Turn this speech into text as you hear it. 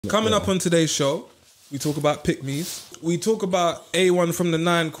Coming up on today's show, we talk about pick-me's. We talk about A1 from the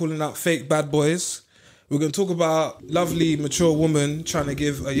 9 calling out fake bad boys. We're going to talk about lovely, mature woman trying to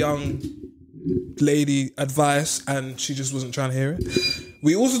give a young lady advice and she just wasn't trying to hear it.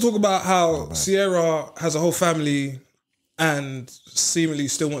 We also talk about how Sierra has a whole family and seemingly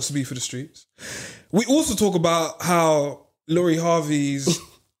still wants to be for the streets. We also talk about how Laurie Harvey's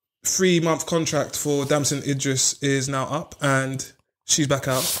 3-month contract for Damson Idris is now up and she's back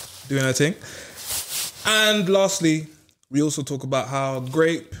out doing her thing. And lastly, we also talk about how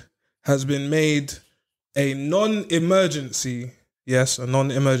gRape has been made a non-emergency, yes, a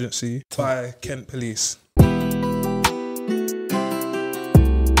non-emergency by Kent Police.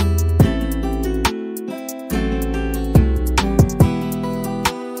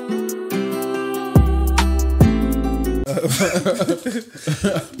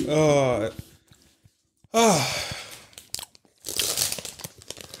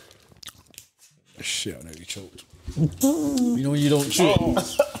 Shit, I nearly choked. You know when you don't chew.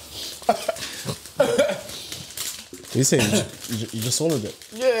 You saying you just swallowed it?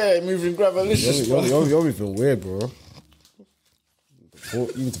 Yeah, moving gravelicious. You're even weird, bro.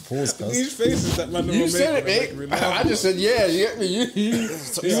 You need to pause, cuz. These faces that man You said it, mate. I just said, yeah, you get me. You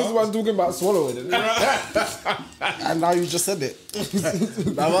was the one talking about swallowing it. And now you just said it.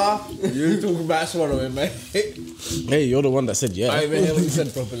 Baba, you talking about swallowing, mate. Hey, you're the one that said yeah. I even hear what you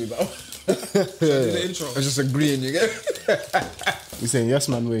said properly, bro. Do the intro. I was just agreeing, you get You saying yes,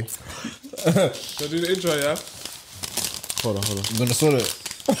 man, way. So do the intro, yeah? Hold on. I'm gonna swallow it.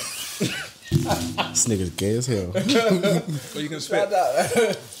 This nigga's gay as hell. Or you can spit.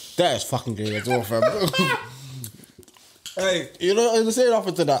 That is fucking gay as well, fam. Hey, You know, say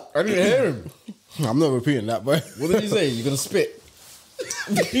nothing to that. I didn't hear him. I'm not repeating that, boy. What did you say? You're gonna spit?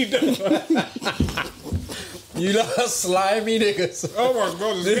 You lot slimy niggas. oh my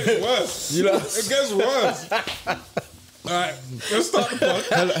God, it gets worse. It gets worse. Alright, let's start the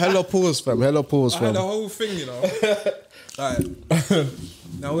pod. Hello, pause, fam. Hello, pause, I had fam. the whole thing, you know. Alright.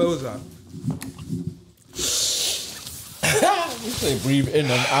 Now, where was I? You say breathe in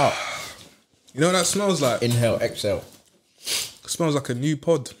and out. You know what that smells like? Inhale, exhale. It smells like a new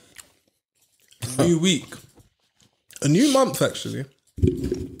pod. A new week. A new month, actually.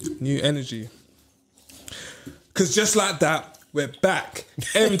 New energy. Because just like that, we're back.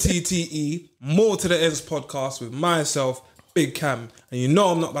 MTTE, More to the Ends podcast with myself, Big Cam. And you know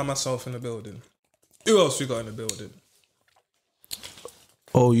I'm not by myself in the building. Who else we got in the building?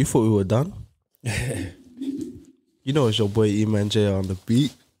 Oh, you thought we were done? You know it's your boy Eman JR on the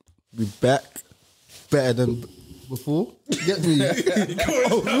beat. We back. Better than before. Get me?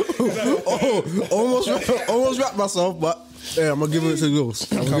 Almost wrapped myself, but yeah, I'm gonna give it to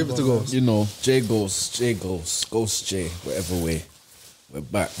Ghost. I'm gonna give it to Ghost. You know, J Ghost, Ghost J, whatever way. We're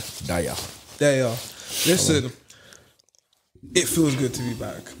back. Daya. There you are. Listen, it feels good to be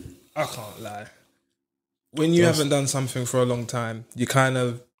back. I can't lie. When you haven't done something for a long time, you kind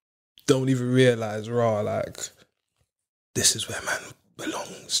of don't even realise, like, this is where man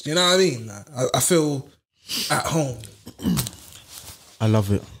belongs. You know what I mean? Like, I feel at home. I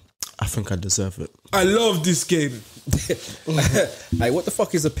love it. I think I deserve it. I love this game. Like, what the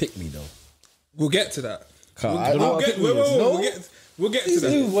fuck is a pick me though? We'll get to that. We'll get to that. We'll get These to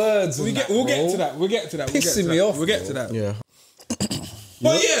new that. words. We'll get to that. Pissing me off. We'll get to that. Yeah.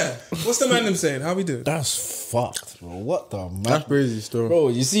 But yeah, what's the man them saying? How we doing? That's fucked, bro. What the man? That's crazy still. Bro,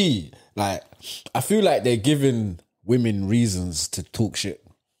 you see, like, I feel like they're giving women reasons to talk shit.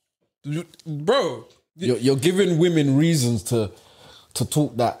 Bro. You're giving women reasons to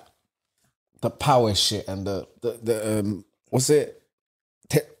talk the power shit and the what's it?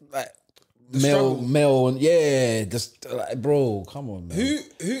 Male, and yeah, just like, bro, come on, man.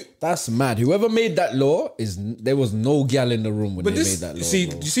 Who? That's mad. Whoever made that law there was no gal in the room when they made that law. See,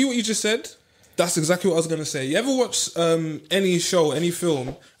 bro. you see what you just said? That's exactly what I was gonna say. You ever watch any show, any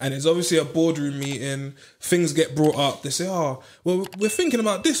film, and it's obviously a boardroom meeting, things get brought up, they say, oh, well, we're thinking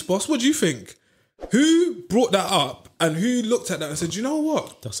about this, boss. What do you think? Who brought that up and who looked at that and said, you know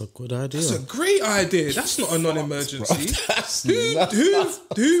what? That's a good idea. That's a great idea. That's not a non-emergency.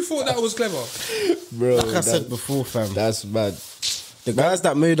 Who thought that was clever? Bro, Like I said before, fam. That's bad. The guys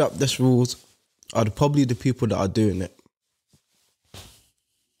that made up this rules are probably the people that are doing it.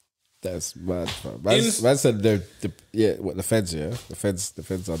 That's mad, fam. Man said the feds, yeah? The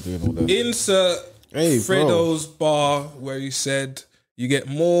feds are doing all the... Insert Fredo's bar where he said you get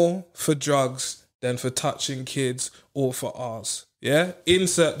more for drugs than for touching kids or for arse. Yeah?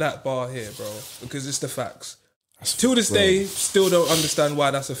 Insert that bar here, bro, because it's the facts. Till this day, still don't understand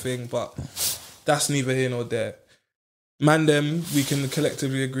why that's a thing, but that's neither here nor there. Man, them, we can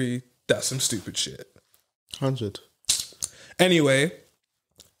collectively agree that's some stupid shit. 100. Anyway,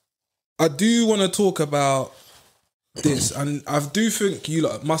 I do want to talk about this, and I do think you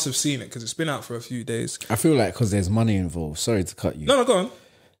lot must have seen it because it's been out for a few days. I feel like because there's money involved. Sorry to cut you. No, go on.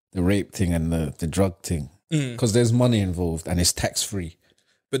 The rape thing and the drug thing. Because there's money involved and it's tax free.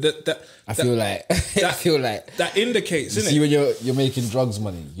 But I feel like that indicates, you innit? see, when you're making drugs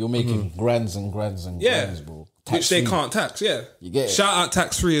money, you're making grands and grands and grands, bro. Which they can't tax, yeah. You get it? Shout out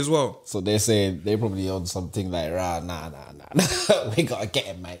tax free as well. So they're saying they're probably on something like, nah. We gotta get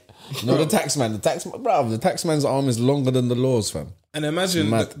him, mate. You know the taxman's arm is longer than the laws, fam. And imagine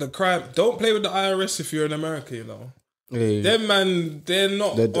the crime. Don't play with the IRS if you're in America, you know. Yeah. Them man, they're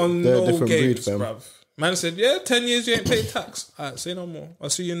not They're on a no different games, breed, fam. bruv. Man said, 10 years you ain't paid tax. Alright, say no more. I'll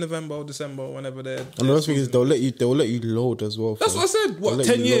see you in November or December or whenever they're... And the worst thing is they'll let you load as well. That's what I said. What,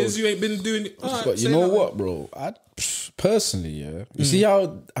 10 years you ain't been doing it? Alright, But you say know nothing. what, bro? Personally, yeah. You see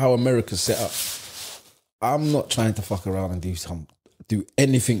how America's set up? I'm not trying to fuck around and do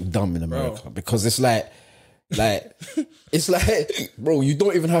anything dumb in America because it's like it's like, bro, you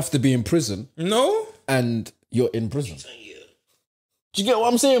don't even have to be in prison. No? And you're in prison. Do you get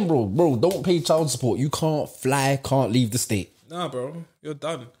what I'm saying, bro? Bro, don't pay child support. You can't fly, can't leave the state. Nah, bro. You're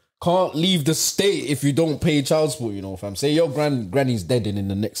done. Can't leave the state if you don't pay child support, you know, fam. Say your granny's dead and in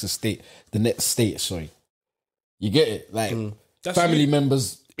the next state, sorry. You get it? Like, family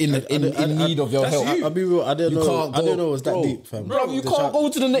members in need of your help. I'll be real, I didn't know it was that bro, deep, fam. Bro, you can't go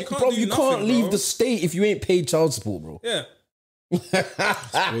to the next, bro. You can't leave bro. the state if you ain't paid child support, bro. Yeah.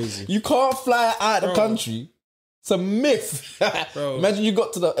 Crazy. You can't fly out the country. It's a myth. Bro. Imagine you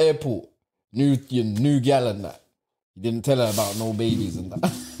got to the airport, your new gal and that. You didn't tell her about no babies and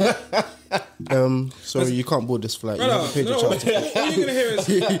that. Sorry, you can't board this flight. You haven't paid your child support. All you're gonna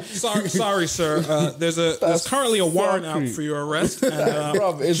hear is sorry, sir. There's currently a warrant out for your arrest, and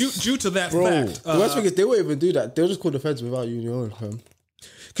Bruv, it's- due to that bro, fact, The worst thing is they won't even do that. They'll just call the feds without you in your own, fam.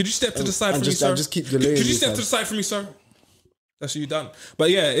 could you step to the side for me, just- sir? and just keep delaying Could you you, step fam. to the side for me, sir? That's you done. But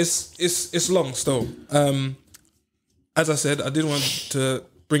yeah, it's long still. As I said, I did want to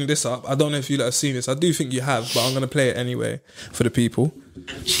bring this up. I don't know if you lot have seen this. I do think you have, but I'm gonna play it anyway for the people.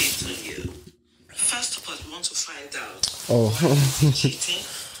 And cheat on you. First of all, we want to find out cheating.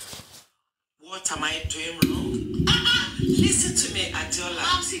 What am I doing wrong? Listen to me, Adiola.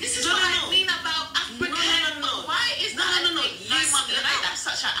 Mom, see, this is what I mean about African. No. Why is that? No. Listen, that's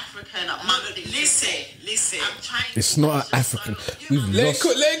such an African. Listen. I'm trying. It's not an African. We've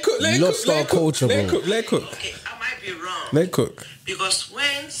Let lost our culture, bro. Let cook. Okay, I might be wrong. Let cook. Because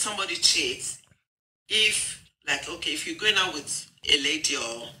when somebody cheats, if you're going out with a lady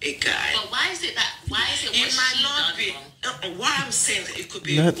or a guy, But why is it what it she might not done be. wrong? What I'm saying, it could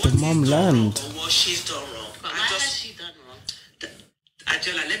be Let what the he's mom done land. wrong or what she's done wrong. But why has she done wrong?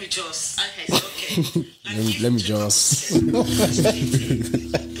 Adiola, let me just. Okay, so Okay. Let me just. Though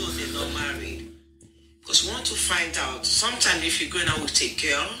they're not married. Because we want to find out. Sometimes if you're going out with a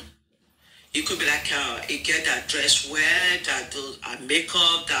girl, it could be like a girl that dress well, that does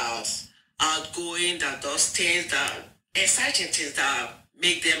makeup, that's outgoing, that does things, that exciting things that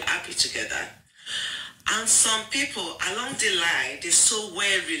make them happy together. And some people along the line, they're so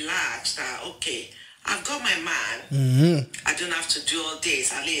well relaxed that, okay, I've got my man. I don't have to do all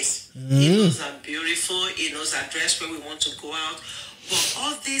this. At least he knows I'm beautiful. He knows I dress where we want to go out. But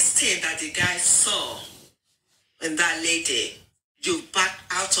all these things that the guy saw in that lady, you back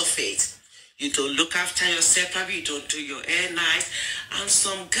out of it. You don't look after yourself. Probably you don't do your hair nice. And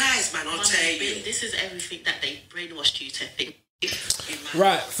some guys might not tell you. This is everything that they brainwashed you to think.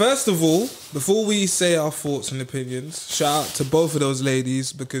 Right, first of all, before we say our thoughts and opinions, shout out to both of those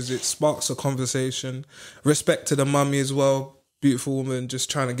ladies because it sparks a conversation. Respect to the mummy as well, beautiful woman, just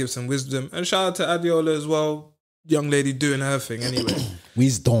trying to give some wisdom. And shout out to Adiola as well, young lady doing her thing anyway.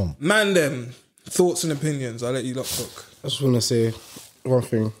 Wisdom. Man them, thoughts and opinions, I'll let you lot talk. I just want to say one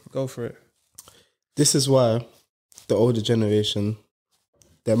thing. Go for it. This is why the older generation,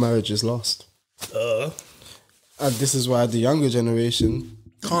 their marriage is lost. And this is why the younger generation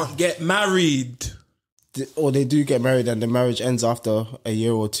Can't get married. or they do get married and the marriage ends after a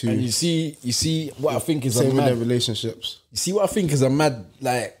year or two. And you see what I think is Same a with their mad. relationships. You see what I think is a mad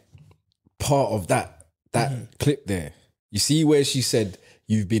part of that clip there. You see where she said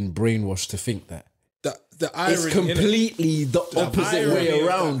you've been brainwashed to think that. The irony, It's completely the opposite irony way of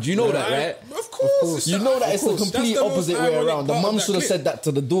around. that. You know The that, irony- right? Of course. You know that it's the complete That's the most opposite way ironic around. The part of mum that should have clip. said that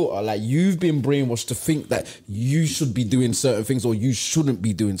to the daughter. Like, you've been brainwashed to think that you should be doing certain things or you shouldn't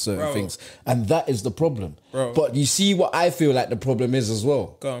be doing certain Bro. things. And that is the problem. Bro. But you see what I feel like the problem is as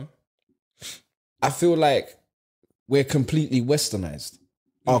well. Go on. I feel like we're completely westernized.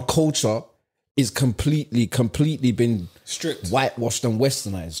 Our culture is completely been Strict. whitewashed and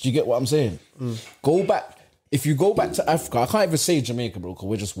westernized. Do you get what I'm saying? Go back. If you go back to Africa, I can't even say Jamaica, bro, because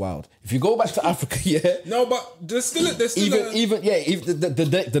we're just wild. If you go back to Africa, yeah. No, but there's still Even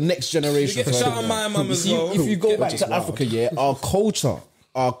the next generation. You get shout out my mum as well. If you go back to Africa, yeah, our culture,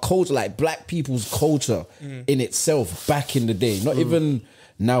 like black people's culture in itself, back in the day, not even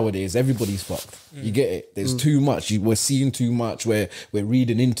nowadays, everybody's fucked. You get it? There's too much. We're seeing too much. We're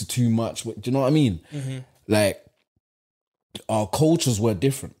reading into too much. Do you know what I mean? Like, our cultures were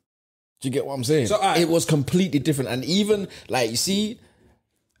different. Do you get what I'm saying? So, it was completely different. And even, like, you see,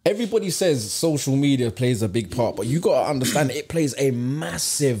 everybody says social media plays a big part, but you got to understand it plays a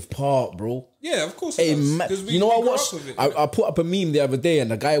massive part, bro. Yeah, of course it does. 'Cause You know, we grew up with it, I put up a meme the other day and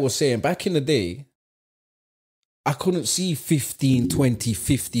the guy was saying, back in the day, I couldn't see 15, 20,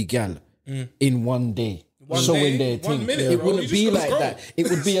 50 gal in one day. Showing their thing. Minute, it bro. wouldn't You be just like gotta that. It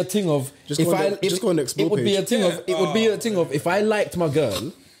would be a thing of Just go on the explore it would be a page. thing of it would be a thing of if I liked my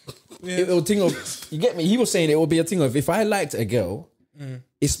girl, it would thing of you get me. He was saying it would be a thing of if I liked a girl,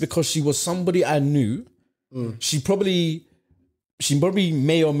 it's because she was somebody I knew. She probably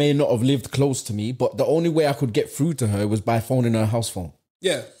may or may not have lived close to me, but the only way I could get through to her was by phoning her house phone.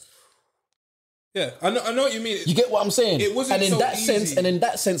 Yeah. Yeah, I know what you mean. You get what I'm saying? It wasn't and in so that easy. sense, and in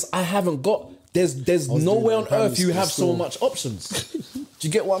that sense, I haven't got. There's nowhere on earth you have so much options. Do you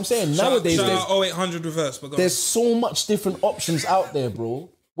get what I'm saying? Nowadays, shout there's, out 0800 reverse. But go there's so much different options out there, bro.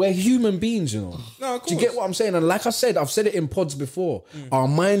 We're human beings, you know. No, of Do you course. get what I'm saying? And like I said, I've said it in pods before. Our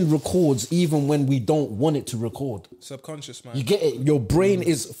mind records even when we don't want it to record. Subconscious, man. You get it? Your brain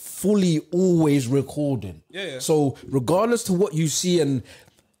is fully always recording. Yeah. So regardless to what you see, and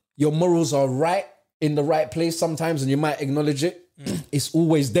your morals are right in the right place sometimes, and you might acknowledge it, it's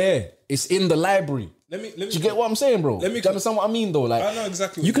always there. It's in the library. Let me Do you get what I'm saying, bro? Do you understand what I mean, though? Like, I know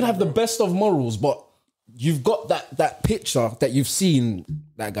exactly what you you can mean, have the bro. best of morals, but you've got that picture that you've seen.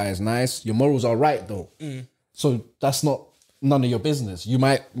 That guy is nice. Your morals are right, though. So that's not none of your business. You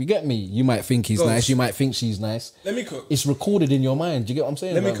get me? You might think he's nice. You might think she's nice. Let me cook. It's recorded in your mind. Do you get what I'm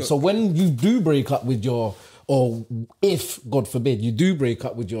saying? Let me man? cook. So when you do break up with or if, God forbid, you do break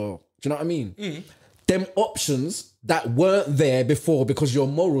up with do you know what I mean? Them options that weren't there before because your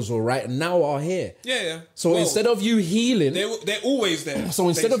morals were right now are here. Yeah. So instead of you healing, they're always there. so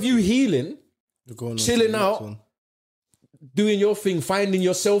instead of you healing, chilling out, doing your thing, finding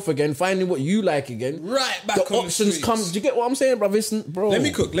yourself again, finding what you like again, right back the on options the come. streets. Do you get what I'm saying, bro? Bro, Let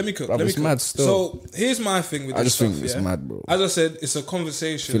me cook. Bruv, it's cook. mad still. So here's my thing with this I just stuff, think it's mad, bro. As I said, it's a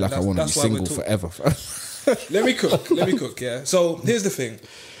conversation. I feel like I want to be single forever. Let me cook. Yeah. So here's the thing.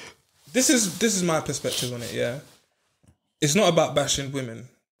 This is my perspective on it. Yeah. It's not about bashing women.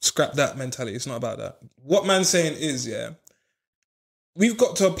 Scrap that mentality. It's not about that. What man's saying is, yeah, we've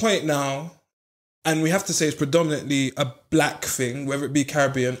got to a point now, and we have to say it's predominantly a black thing, whether it be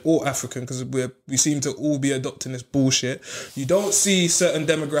Caribbean or African, because we seem to all be adopting this bullshit. You don't see certain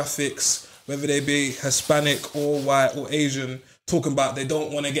demographics, whether they be Hispanic or white or Asian, talking about they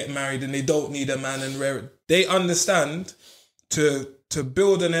don't want to get married and they don't need a man, and they understand to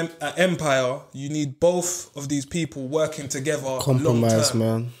build an empire, you need both of these people working together. Compromise, long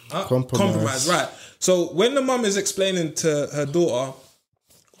term. man. Compromise, right. So when the mum is explaining to her daughter,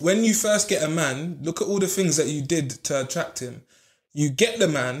 when you first get a man, look at all the things that you did to attract him. You get the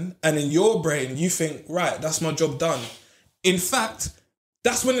man, and in your brain, you think, right, that's my job done. In fact,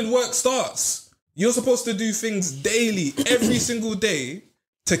 that's when the work starts. You're supposed to do things daily, every single day,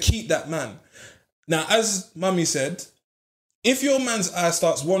 to keep that man. Now, as Mummy said, if your man's eye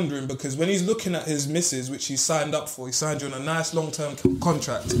starts wandering because when he's looking at his missus, which he signed up for, he signed you on a nice long-term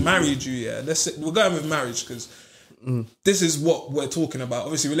contract, married you, yeah. We're going with marriage because this is what we're talking about.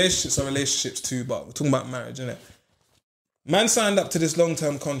 Obviously, relationships are relationships too, but we're talking about marriage, innit? Man signed up to this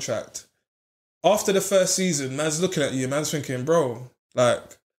long-term contract. After the first season, man's looking at you, man's thinking, bro,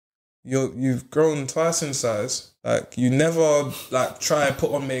 like, you've grown twice in size. Like, you never try and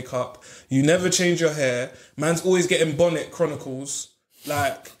put on makeup. You never change your hair. Man's always getting bonnet chronicles.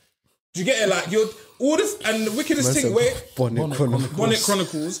 Like, do you get it? Like, you're all this, and the wickedest thing. Bonnet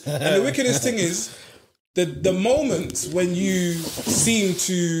Chronicles. And the wickedest thing is the moment when you seem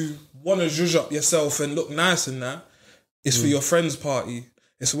to want to zhuzh up yourself and look nice and that is for your friend's party.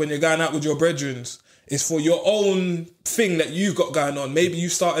 It's when you're going out with your brethrens. It's for your own thing that you've got going on. Maybe you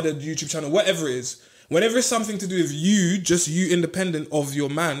started a YouTube channel, whatever it is. Whenever it's something to do with you, just you independent of your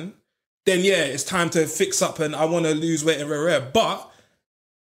man, then yeah, it's time to fix up and I want to lose weight and rare. But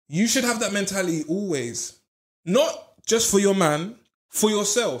you should have that mentality always. Not just for your man, for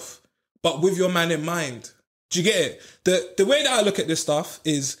yourself, but with your man in mind. Do you get it? The way that I look at this stuff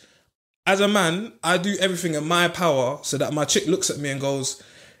is, as a man, I do everything in my power so that my chick looks at me and goes,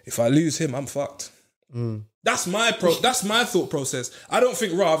 if I lose him, I'm fucked. That's my thought process. I don't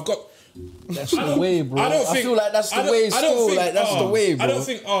think, I've got... That's the way, bro. I feel like that's the way bro. I don't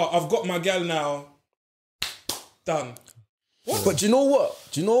think, I've got my gal now. Done. What? But do you know what?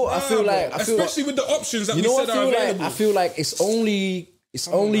 I feel like... Especially with the options that we said are available. I feel like it's only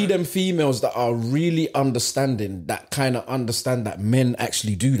them females that are really understanding, that kind of understand that men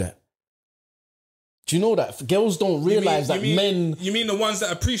actually do that. Do you know that girls don't realize men? You mean the ones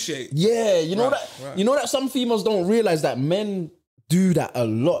that appreciate? Yeah, you know that some females don't realize that men do that a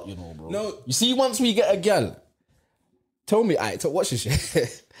lot. You know, bro. No, you see, once we get a gal, tell me, watch this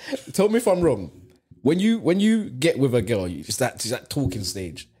shit. Tell me if I'm wrong. When you get with a girl, it's that talking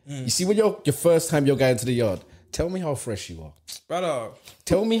stage. You see, when your first time you're going to the yard, tell me how fresh you are, brother.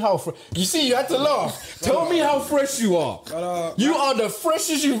 Tell me how fresh. You see, you had to laugh. Tell me how fresh you are. You are the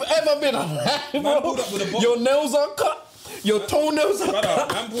freshest you've ever been alive, bro. Your nails are cut. Your toenails are cut.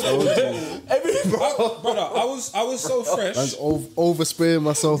 Brother, I was so fresh. I was overspraying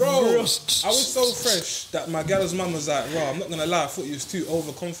myself. Bro, I was so fresh that my gal's mum was like, I'm not gonna lie, I thought you was too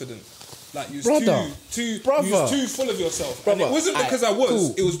overconfident. Like you was too full of yourself. And it wasn't because I was.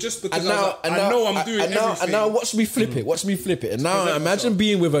 Cool. It was just because I know I'm doing everything. And now watch me flip it. Watch me flip it. And now imagine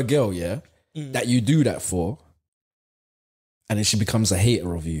being with a girl, that you do that for, and then she becomes a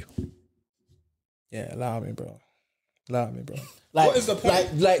hater of you. Yeah, allow me, bro. Like, what is the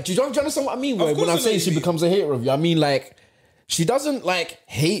point? Like, do you understand what I mean? When I'm saying she becomes a hater of you, I mean like she doesn't like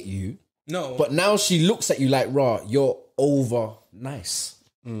hate you. No, but now she looks at you like, you're over nice.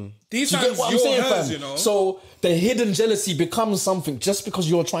 These times you're hers, you know. So the hidden jealousy becomes something just because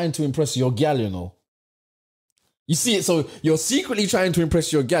you're trying to impress your gal, you know. You see it, so you're secretly trying to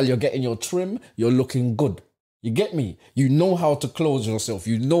impress your gal. You're getting your trim. You're looking good. You get me? You know how to clothe yourself.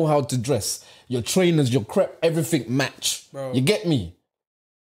 You know how to dress. Your trainers, your crep, everything match. Bro. You get me?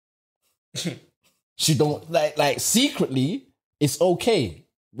 She don't like secretly. It's okay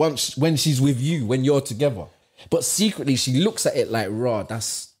when she's with you, when you're together. But secretly, she looks at it like,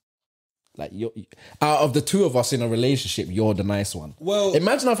 that's like, you're, out of the two of us in a relationship, you're the nice one. Well,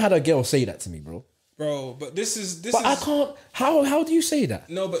 imagine I've had a girl say that to me, bro. But this is. I can't. How do you say that?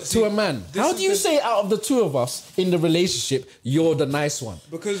 No, but to a man, how do you say out of the two of us in the relationship, you're the nice one?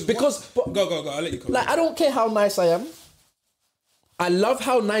 Because go. I'll let you come. Like, I don't care how nice I am. I love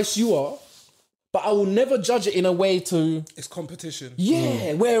how nice you are. But I will never judge it in a way to... It's competition.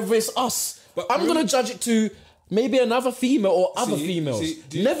 Yeah, wherever it's us. But I'm going to judge it to maybe another female or other females.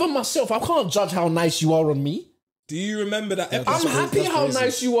 Never myself. I can't judge how nice you are on me. Do you remember that episode? I'm happy how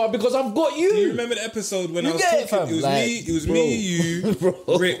nice you are because I've got you. Do you remember the episode when I was talking? It was me, you,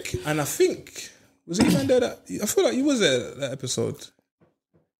 Rick, and I think... Was Eman there? I feel like you was there that episode.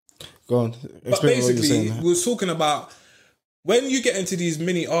 Go on. But basically, we was talking about when you get into these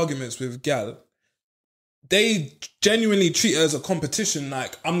mini arguments with gal, they genuinely treat it as a competition,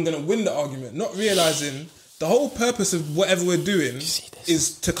 like I'm gonna win the argument, not realizing the whole purpose of whatever we're doing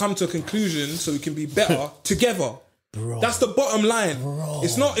is to come to a conclusion so we can be better together. Bro. That's the bottom line. Bro.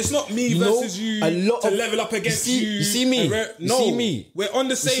 It's not me versus you to level up against you. You see me? You see me? We're on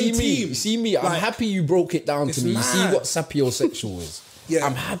the same team. You see me? I'm happy you broke it down to me. You see what sapiosexual is? Yeah.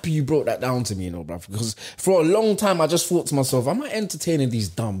 I'm happy you brought that down to me, bruv. Because for a long time I just thought to myself, am I entertaining these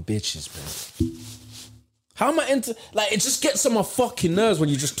dumb bitches, bro? How am I like, it just gets on my fucking nerves when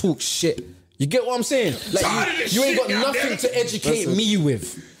you just talk shit. You get what I'm saying? Like, you ain't got nothing to educate me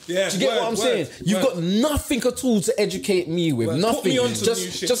with. Yeah, do you get what I'm saying? You've got nothing at all to educate me with. Nothing.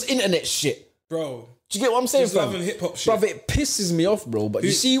 Just internet shit. Bro. Do you get what I'm saying, fam? Loving hip-hop shit. Bruv, it pisses me off, bro. But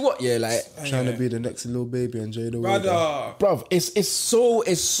you see what? Yeah, like... Trying to be the next little baby and Jada. Brother. Bruv, it's so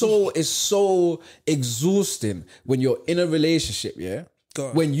exhausting when you're in a relationship, yeah?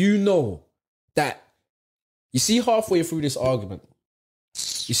 When you know that... You see halfway through this argument,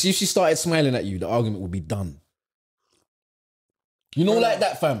 you see if she started smiling at you, the argument would be done. You know, like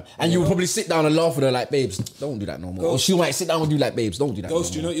that, fam. And you would probably sit down and laugh with her like, babes, don't do that no more. Ghost. Or she might sit down and do like, babes, don't do that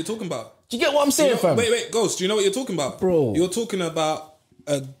Ghost, no do you know what you're talking about? Do you get what I'm saying, fam? Wait, Ghost, do you know what you're talking about? Bro. You're talking about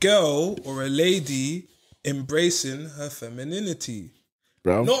a girl or a lady embracing her femininity.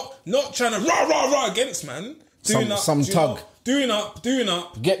 Bro. Not trying to rah against, man. Some tug. Doing up.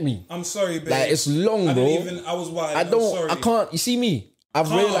 Get me? I'm sorry, babe. Like, it's long, bro. I was wild. I can't. You see me? I've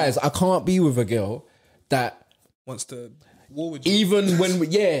realized I can't be with a girl that wants to war with you. Even when,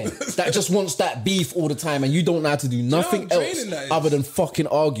 that just wants that beef all the time, and you don't know how to do nothing else other than fucking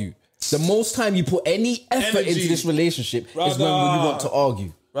argue. The most time you put any effort into this relationship is when you want to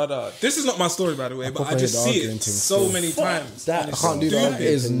argue. Brother, this is not my story, by the way, but I proper just hate the see arguing it thing so still. many times. That And it's I can't do so that. That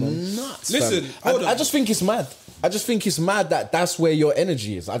arguing is thing, man. nuts. Listen, fam. hold on. I just think it's mad. I just think it's mad that that's where your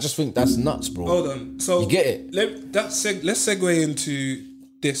energy is. I just think that's nuts, bro. Hold on. So You get it? Let's segue into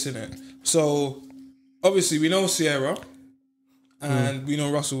this, innit? So obviously we know Sierra and we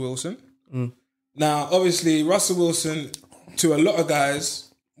know Russell Wilson. Now, obviously, Russell Wilson, to a lot of guys,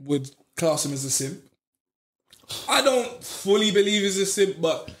 would class him as a simp. I don't fully believe he's a simp,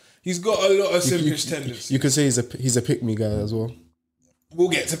 but he's got a lot of simpish tendencies. You could say he's a pick me guy as well. We'll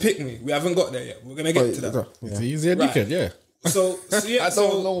get to pick me. We haven't got there yet. We're gonna get to that. It's easier, you can, yeah. So yeah, I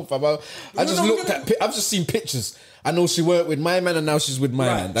don't know, fam. I just looked at. I've just seen pictures. I know she worked with my man, and now she's with my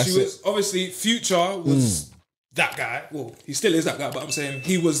man. That's she was obviously Future was that guy. Well, he still is that guy, but I'm saying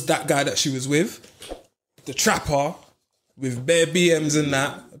he was that guy that she was with. The trapper with bare BMs and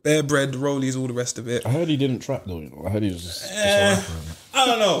that, bare bread, rollies, all the rest of it. I heard he didn't trap though. You know? I heard he was just. I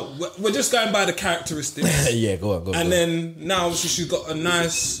don't know. We're just going by the characteristics. Yeah, go on. And then now obviously she's got a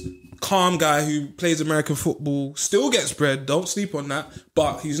nice, calm guy who plays American football, still gets bread, don't sleep on that,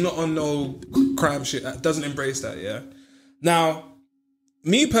 but he's not on no crime shit, that doesn't embrace that, yeah? Now,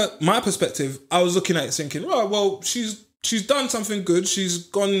 my perspective, I was looking at it thinking, right, well, she's done something good, she's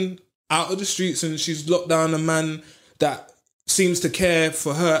gone out of the streets and she's locked down a man that seems to care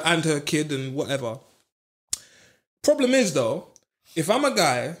for her and her kid and whatever. Problem is though, if I'm a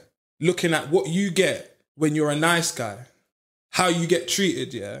guy looking at what you get when you're a nice guy, how you get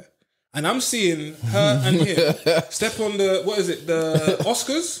treated, yeah, and I'm seeing her and him step on the the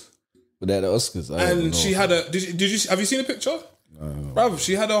Oscars, But they're the Oscars. I don't and know. she had a. Did you have you seen a picture? No. Bruv,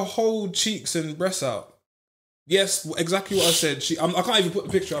 she had her whole cheeks and breasts out. Yes, exactly what I said. I can't even put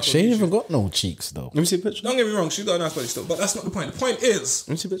the picture up. She on ain't YouTube. even got no cheeks though. Let me see a picture. Don't get me wrong, she's got a nice body still, but that's not the point. The point is,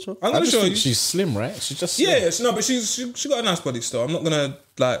 Let me see a picture. I'm I gonna just show think you. she's slim, right? She's just slim. Yeah, no, but she got a nice body still. I'm not gonna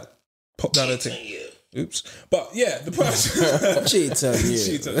like pop down her thing. Oops. But yeah, the point. Cheat on you.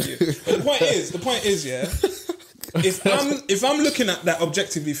 Cheat on you. But the point is, yeah. If I'm looking at that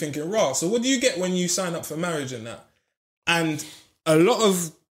objectively, thinking, raw. So what do you get when you sign up for marriage and that? And a lot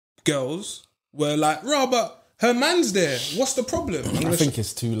of girls were like, raw, but her man's there. What's the problem? I think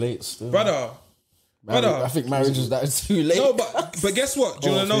it's too late still. brother. I think marriage is that it's too late. No, but guess what? Do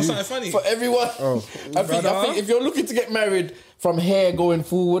you want to know something funny? For everyone. I think if you're looking to get married from here going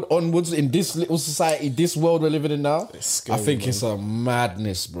forward onwards in this little society, this world we're living in now, scary, I think man. it's a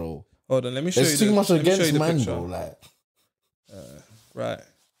madness, bro. Hold on, let me show There's you. too much let me show against you the man, picture. bro. Like, Right.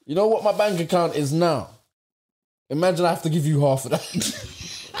 you know what my bank account is now? Imagine I have to give you half of that.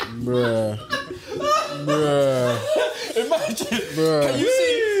 Bruh. Imagine. Bruh. Can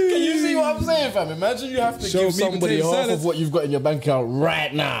you see what I'm saying, fam? Imagine you have to Show give me somebody potato half salad. of what you've got in your bank account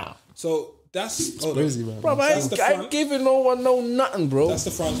right now. So that's hold on. Crazy, man. Bro, I That's the ain't front. giving no one no nothing, bro. That's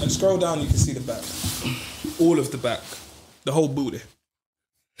the front. And scroll down, you can see the back. All of the back. The whole booty.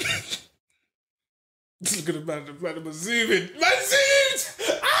 Look at the man. The man was zooming. Man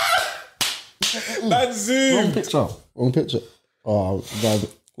zoomed! Ah! Man Wrong zoomed! picture. Wrong picture. Oh, God.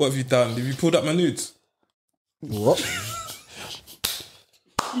 What have you done? Have you pulled up my nudes? What?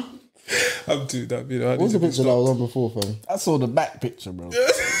 I'm too dumb, you know. What was the picture that was on before, fam? I saw the back picture, bro.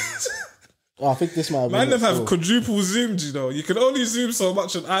 Oh, I think this might have been. Man, them it have still. quadruple zoomed, you know. You can only zoom so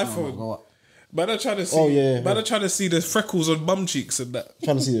much on iPhone. God. Man, I'm trying to see. Oh, yeah. Man, I'm trying to see the freckles on bum cheeks and that.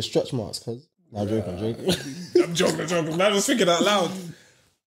 Trying to see the stretch marks, cuz. Nah, I'm joking. I'm joking. Man, I was thinking out loud.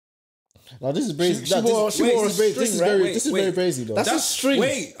 Now this is brazy. She wore a string, right? This is very brazy though. That's a string.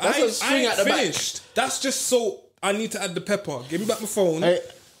 Wait, That's I a string ain't at the back. finished. That's just so I need to add the pepper. Give me back my phone. Hey,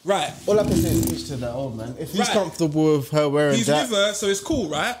 Right. all I can say is pitch to that old man. If he's Right. comfortable with her wearing He's that, with her, so it's cool,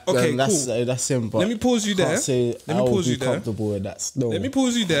 right? Okay, then that's cool. that's him. But Let me pause you can't there. say Let me I will pause be you there. comfortable with that. No. Let me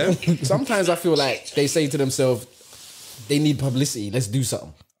pause you there. Sometimes I feel like they say to themselves, they need publicity. Let's do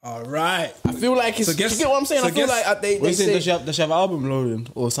something. All right. I feel like it's. So guess- you get what I'm saying? so I feel guess- like they What say. does she have an album loading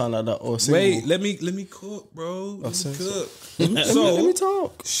or something like that or single? Wait, let me cook, bro. Let me sorry, cook. let me So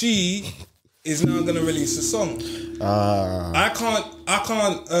talk. she is now gonna release a song. I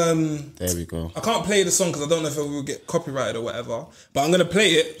can't There we go. I can't play the song because I don't know if it will get copyrighted or whatever. But I'm gonna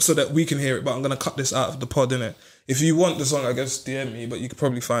play it so that we can hear it. But I'm gonna cut this out of the pod, innit? If you want the song, I guess DM me, but you could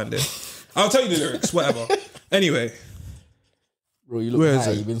probably find it. I'll tell you the lyrics, whatever. Anyway, Bro, you look Where is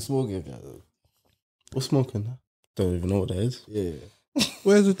high. it? You've been smoking. What's smoking? Don't even know what that is. Yeah.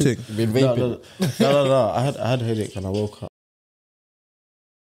 where's the tick? You've been vaping. No. I had a headache and I woke up.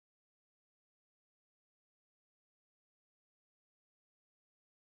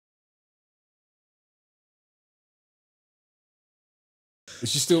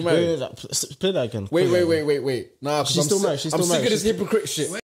 Is she still married? Play that again. Wait. Nah, 'cause She's still I'm married, she's I'm still sick married. of this hypocrite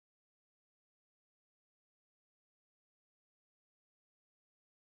shit.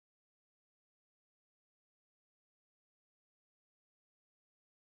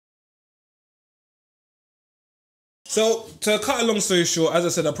 So to cut a long story short, as I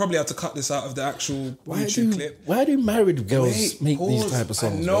said, I probably had to cut this out of the actual YouTube clip. Why do married girls Wait, make these pause. type of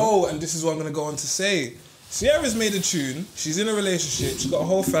songs? I know, and this is what I'm gonna go on to say. Sierra's made a tune. She's in a relationship. She's got a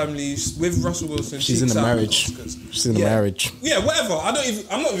whole family. She's with Russell Wilson. She's in a marriage. She's in a marriage. Yeah, whatever. I'm not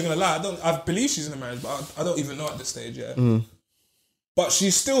even gonna lie. I believe she's in a marriage, but I don't even know at this stage yet. But she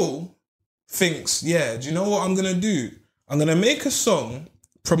still thinks, yeah. Do you know what I'm gonna do? I'm gonna make a song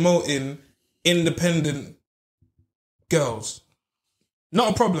promoting independent girls.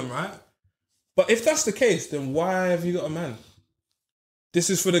 Not a problem, right? But if that's the case, then why have you got a man? This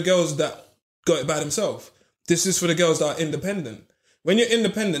is for the girls that got it by themselves. This is for the girls that are independent. When you're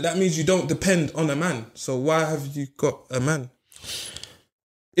independent, that means you don't depend on a man. So why have you got a man?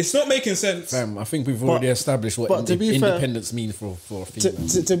 It's not making sense. Fam, I think we've already established what to be independence means for a female.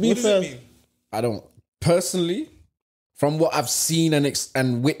 To be What does fair, it mean? I don't personally, from what I've seen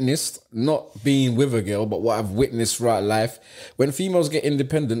and witnessed, not being with a girl, but what I've witnessed throughout life, when females get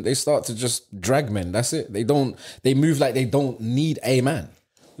independent, they start to just drag men. That's it. They move like they don't need a man.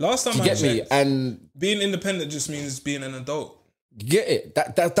 Last time You I get me? checked, And being independent just means being an adult. get it?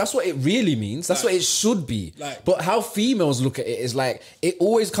 That's what it really means. That's what it should be. But how females look at it is like, it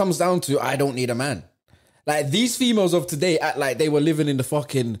always comes down to, I don't need a man. Like, these females of today act like they were living in the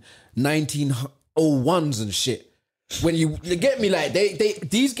fucking 1901s and shit. When you get me, like,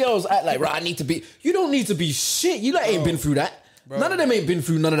 these girls act like, right, I need to be. You don't need to be shit. You like ain't been through that. None of them ain't been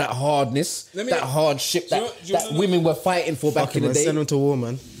through none of that hardness, that hardship that women were fighting for back in the day. Send them to war,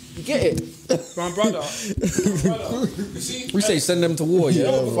 man. You get it? My brother. You see, We say send them to war,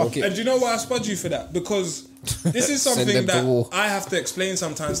 yeah. Fuck it. and do you know why I spud you for that? Because this is Send something them to that war. I have to explain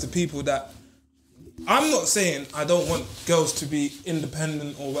sometimes to people that I'm not saying I don't want girls to be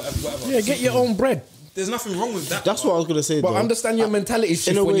independent or whatever. Yeah, get your own bread. There's nothing wrong with that. That's what I was gonna say. But though. understand your mentality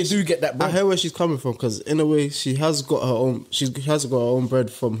shift when you do get that I bread. hear where she's coming from, because in a way she has got her own. She has got her own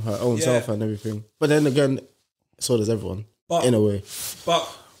bread from her own self and everything. But then again, so does everyone. But- in a way, But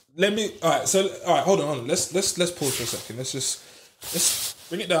let me. All right. Hold on. Let's pause for a second. Let's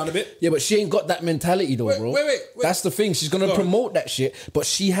bring it down a bit. Yeah, but she ain't got that mentality though, bro. wait. That's the thing. She's gonna Go on. promote that shit, but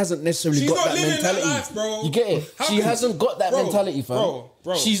she hasn't necessarily She's got not that living that mentality. life, bro. You get it? How She can- hasn't got that Bro, mentality, fam.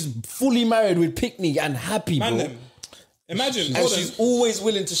 bro. She's fully married with Pickney and happy, Man, bro. them. Imagine. And hold on. she's always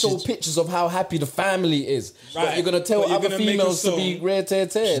willing to show pictures of how happy the family is. But Right. you're gonna tell But you're other gonna make a females to be song. rare tear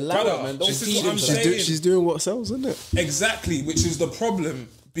tear. Allow Brother, it, man. Don't this is feed what him I'm to saying. that. she's doing what sells, isn't it? Exactly, which is the problem.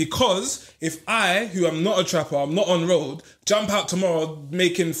 Because if I, who am not a trapper, I'm not on road, jump out tomorrow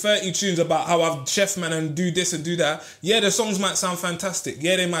making 30 tunes about how I've chef man and do this and do that, yeah, the songs might sound fantastic.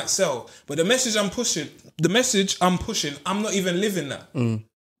 Yeah, they might sell. But the message I'm pushing, I'm not even living that.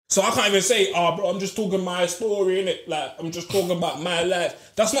 So I can't even say, bro, I'm just talking my story, innit? Like, I'm just talking about my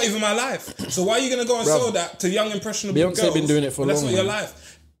life. That's not even my life. So why are you going to go and sell that to young, impressionable Beyonce girls? been doing it for when that's long, not your man. life.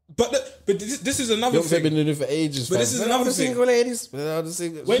 But this is another Beyonce thing. been doing it for ages. But fam. this is When another all the thing. single ladies. When all the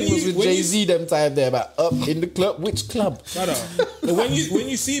single, When she you- was with when you- Jay-Z them time there about up in the club. Which club? Brother, but when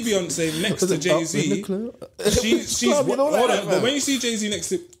you see Beyonce next to Jay Z, she's Club, you know hold that, on. man. But when you see Jay Z next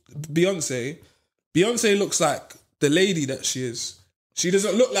to Beyonce looks like the lady that she is. She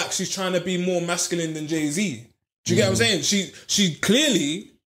doesn't look like she's trying to be more masculine than Jay Z. Do you get what I'm saying? She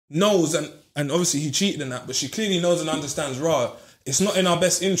clearly knows, and obviously he cheated in that, but she clearly knows and understands. Raw, it's not in our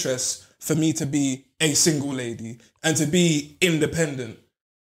best interest for me to be a single lady and to be independent.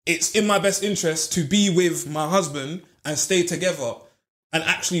 It's in my best interest to be with my husband and stay together and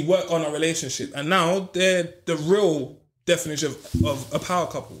actually work on a relationship. And now they're the real definition of a power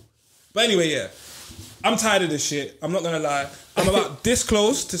couple. But anyway, yeah, I'm tired of this shit. I'm not gonna lie. I'm about this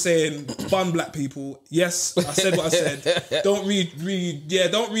close to saying bun black people. Yes, I said what I said. Don't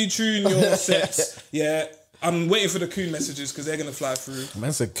retune your sets. Yeah, I'm waiting for the coon messages because they're gonna fly through.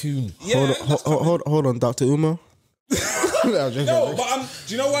 Man's a coon. Yeah, Hold on, Dr. Uma. no, but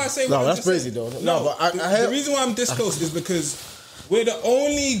do you know why I say? No, what I'm that's just crazy saying? though. No, but I the hear- reason why I'm this close is because we're the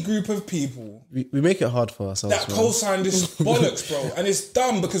only group of people We make it hard for ourselves. that man. co-sign this bollocks, bro, and it's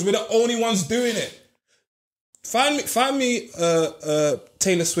dumb because we're the only ones doing it. Find me a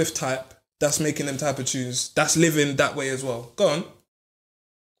Taylor Swift type that's making them type of tunes that's living that way as well. Go on.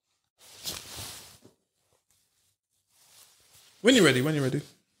 When you're ready. Got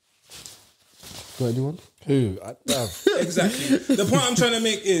anyone? Who? Exactly. The point I'm trying to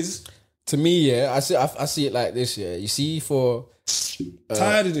make is To me, yeah, I see it like this. Yeah, you see for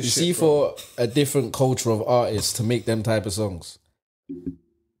tired of this you shit. see bro. for a different culture of artists to make them type of songs,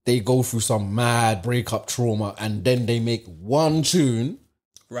 they go through some mad breakup trauma and then they make one tune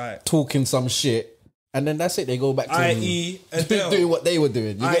right. talking some shit And then that's it. They go back to i.e. Adele. doing what they were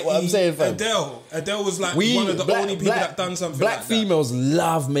doing. You get what I'm saying, fam? Adele was like one of the only people that done something black like females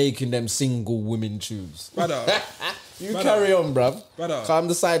love making them single women tunes. Brother. You carry on, bruv. Brother. I'm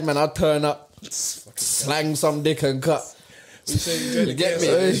the side man. I'll turn up, slang some dick and cut. You get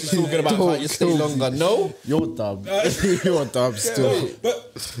me? Talking about how you stay longer. No? You're dumb. You're dumb still.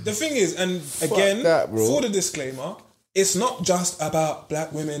 But the thing is, and again, for the disclaimer, it's not just about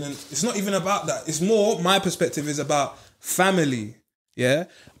black women, and it's not even about that. It's more, my perspective is about family. Yeah?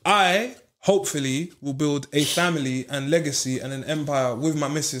 I, hopefully, will build a family and legacy and an empire with my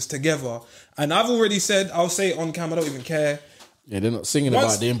missus together. And I've already said, I'll say it on camera, I don't even care. Yeah, they're not singing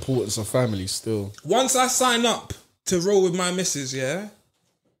about the importance of family still. Once I sign up to roll with my missus, yeah,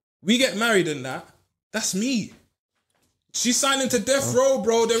 we get married and that's me. She's signing to death row,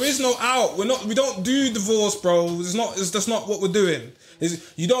 bro. There is no out. We don't do divorce, bro. That's not what we're doing.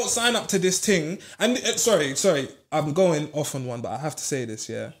 You don't sign up to this thing. And sorry, I'm going off on one, but I have to say this,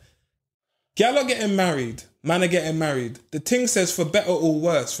 yeah. Gal are getting married, man are getting married. The thing says for better or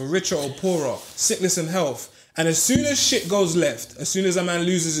worse, for richer or poorer, sickness and health. And as soon as shit goes left, as soon as a man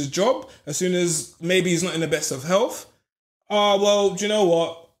loses his job, as soon as maybe he's not in the best of health, well, do you know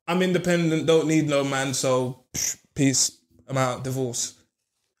what? I'm independent, don't need no man, so peace, I'm out, divorce.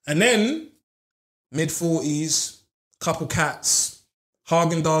 And then, mid-40s, couple cats,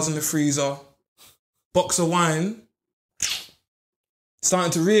 Haagen-Dazs in the freezer, box of wine,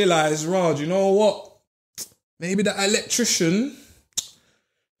 starting to realise, Raj, you know what? Maybe that electrician's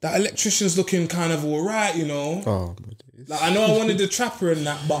looking kind of alright, you know. Oh, my days. Like, I know I wanted the trapper and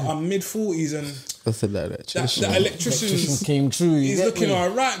that, but I'm mid-40s and That's that electrician. that electrician came true. He's looking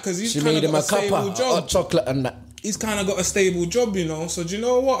alright because he's kind of got a stable job. Hot chocolate and that. He's kind of got a stable job, you know. So do you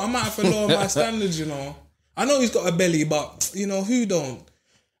know what? I might have to lower my standards, you know. I know he's got a belly, but you know who don't.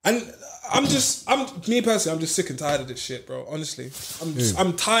 And I'm me personally, I'm just sick and tired of this shit, bro. Honestly,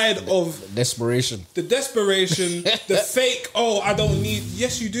 I'm tired of desperation. The desperation, the fake. Oh, I don't need.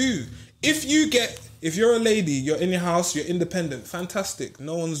 Yes, you do. If you're a lady, you're in your house, you're independent. Fantastic.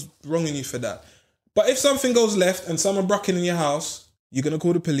 No one's wronging you for that. But if something goes left and someone brocking in your house, you're gonna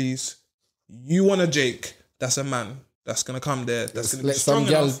call the police. You want a Jake? That's a man. That's gonna come there. That's gonna be strong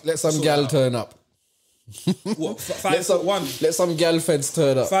enough. Let some gal turn up. What, 5'1"? Let some gal feds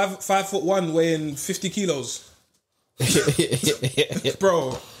turn up. 5'1", weighing 50 kilos.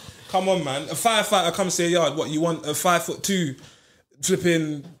 Bro, come on, man. A firefighter comes to your yard. What, you want a 5'2"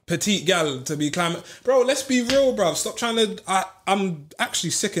 flipping petite gal to be climbing? Bro, let's be real, bro. Stop trying to. I'm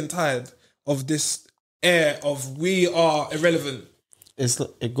actually sick and tired of this air of we are irrelevant.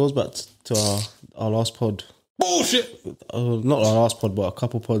 It goes back to our last pod. Bullshit. Not our last pod, but a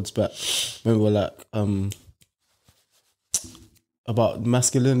couple pods back when we were like about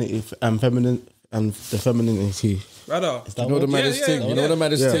masculinity and feminine and the femininity. Brother, you know the maddest thing. You know the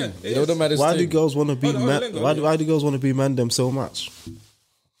maddest thing. You know the maddest thing. Why do girls want to be man? Why do girls want to be man them so much?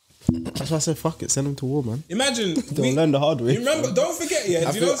 That's why I said fuck it, send them to war, man. Imagine they'll learn the hard way. You remember? Don't forget, yeah.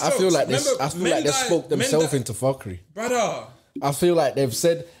 I feel like they spoke themselves into fuckery, brother. I feel like they've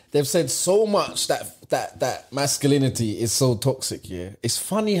said so much that masculinity is so toxic. Yeah, it's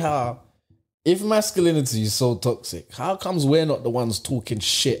funny how if masculinity is so toxic, how comes we're not the ones talking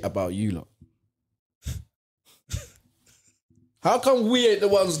shit about you lot? How come we ain't the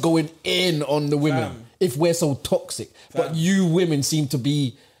ones going in on the women if we're so toxic? But you women seem to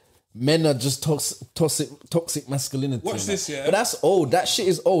be. Men are just toxic masculinity. Watch this, yeah. But that's old. That shit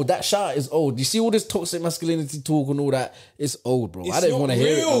is old. That shit is old. You see all this toxic masculinity talk and all that? It's old, bro. I don't want to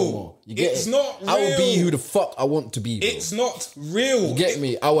hear it no more. You get it's it? Not real. I will be who the fuck I want to be, bro. It's not real. You get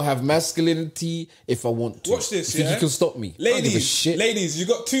me? I will have masculinity if I want to. Watch this, you can stop me. Ladies, I don't give a shit. Ladies, you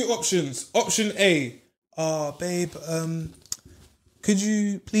got two options. Option A, babe, could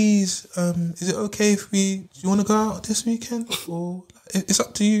you please, is it okay if do you want to go out this weekend? Or it's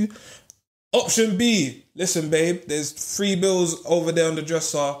up to you. Option B, listen, babe, there's 3 bills over there on the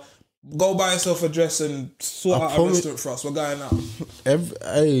dresser. Go buy yourself a dress and sort out a restaurant for us. We're going out.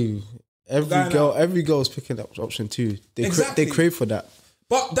 Every girl's picking up option 2. They crave for that.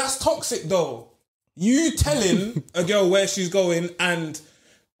 But that's toxic though. You telling a girl where she's going and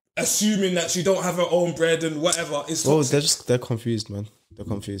assuming that she don't have her own bread and whatever is toxic. They're confused, man.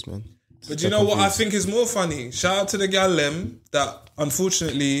 But you know what I think is more funny? Shout out to the gal that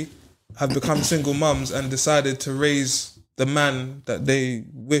unfortunately have become single mums and decided to raise the man that they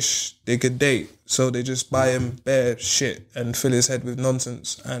wish they could date. So they just buy him bare shit and fill his head with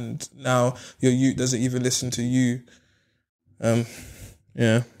nonsense. And now your youth doesn't even listen to you. Yeah.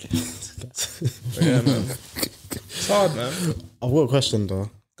 But yeah, man. It's hard, man. I've got a question though.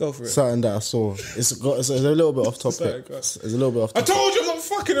 Go for it. Something that I saw. It's a little bit off topic. Sorry, go on. It's a little bit off I topic. told you I'm not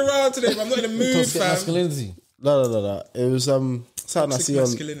fucking around today, but I'm not in the mood, Toxic fam. masculinity. No. It was something I Toxic see on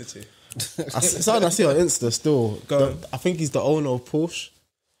masculinity. something I see on Insta still. Go on. I think he's the owner of Porsche.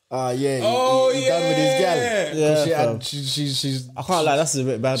 Yeah. Oh, he done with his gal. Yeah, She fam. had, she's I can't lie, that's a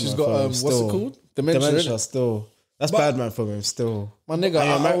bit bad. she's man, got for him, what's still. it called? Dementia. innit? Still. That's bad, man, from him. Still. My nigga,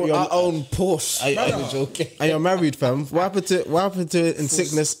 I own Porsche. I'm joking. And you're married, fam. What happened to it in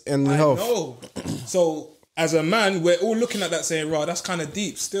sickness and health? No. So as a man, we're all looking at that saying, "Raw, that's kind of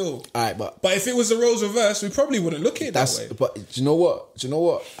deep." Still, Alright, but if it was the roles reversed, we probably wouldn't look at it that way. But do you know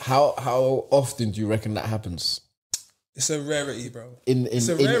what? How often do you reckon that happens? It's a rarity, bro. It's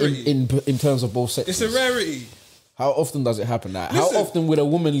a rarity. in terms of both sexes. It's a rarity. How often does it happen? Like, how Listen. often would a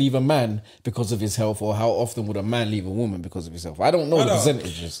woman leave a man because of his health, or how often would a man leave a woman because of his health? I don't know the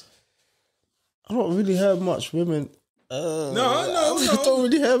percentages. I don't really hear much women. No. I don't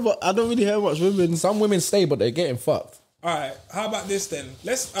really hear much women. Some women stay, but they're getting fucked. All right, how about this then?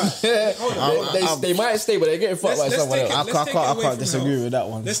 Let's hold on. They might stay, but they're getting fucked by Let's someone take else. it- let's take it I away can't from disagree health. with that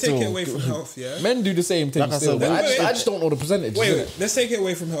one. Let's Still. take it away from health, yeah. Men do the same thing Like I still. said, but wait, I just don't know the percentages. Wait, let's take it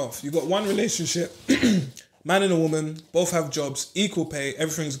away from health. You got one relationship, man and a woman, both have jobs, equal pay,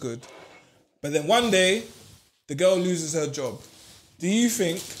 everything's good. But then one day, the girl loses her job. Do you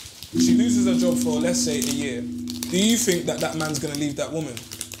think she loses her job for, let's say, a year? Do you think that man's gonna leave that woman?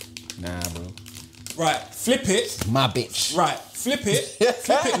 Nah, bro. Right, flip it. My bitch. Right, flip it.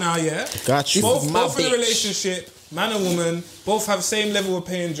 Flip it now, yeah? Got you. Both in my a bitch. relationship, man and woman, both have same level of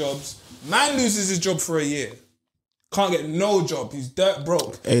paying jobs. Man loses his job for a year. Can't get no job. He's dirt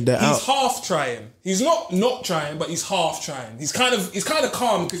broke. Hey, they're he's out. half trying. He's not trying, but he's half trying. He's kind of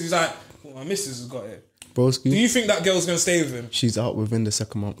calm because he's like, well, my missus has got it. Do Broski, you think that girl's gonna stay with him? she's out within the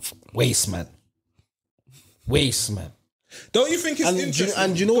second month. Waste man. Don't you think it's And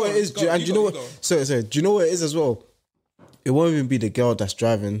interesting? do you know what it is? Do you know what? Sorry. Do you know what it is as well? It won't even be the girl that's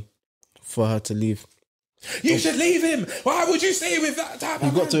driving for her to leave. You should leave him. Why would you stay with that type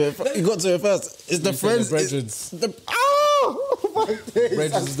of You got to it first. It's the friends. The It's the my days.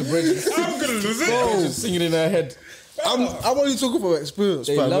 Bridges is the bridges. I'm gonna lose it. Bridges singing in her head. I'm only talking from experience,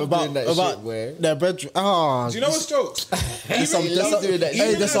 They fam, love about doing that about shit, where- their bedroom. Do you know what's jokes? There's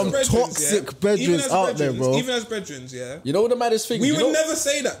some toxic bedrooms out there, bro. Even as bedrooms, yeah. You know what the maddest thing? We you would know, never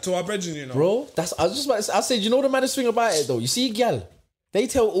say that to our brethren, you know. bro. I was just about to say, I said, you know the maddest thing about it though? You see, gal, they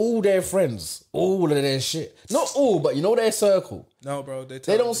tell all their friends all of their shit. Not all, but you know their circle. No, bro. They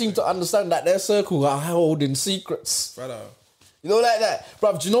don't seem to understand that their circle are holding secrets. Brother, You know, like that.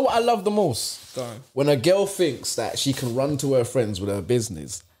 Bruv, do you know what I love the most? go on. When a girl thinks that she can run to her friends with her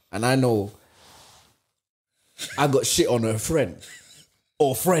business, and I know I got shit on her friend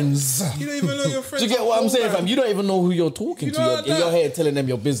or friends. You don't even know your friends. Do you get what I'm saying, fam? You don't even know who you're talking You to. know You're, that- you're here telling them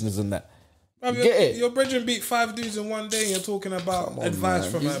your business and that. Bruv, Get it? Your brethren beat 5 dudes in one day and you're talking about advice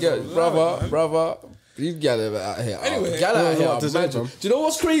from her. These bro. guys, No, man. brother. These gal out here. Anyway, gal out here. what are to say, mad. fam? Do you know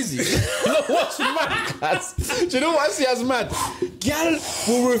what's crazy? You know what's mad, guys? Do you know what I see as mad? Gal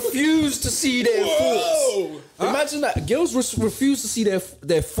will refuse to see their faults. Imagine that. Girls refuse to see their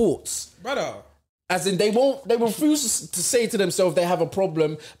faults. Brother. As in, they refuse to say to themselves they have a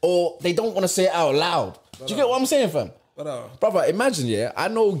problem, or they don't want to say it out loud. Do you get what I'm saying, fam? Brother. Brother, imagine, yeah, I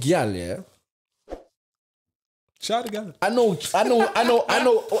know gal, yeah. Shout together. I know,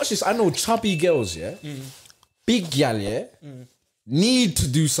 watch this, I know chubby girls, yeah. Big gal, yeah. Need to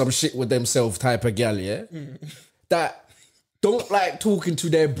do some shit with themselves type of gal, yeah. That don't like talking to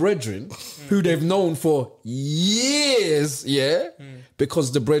their brethren who they've known for years, yeah.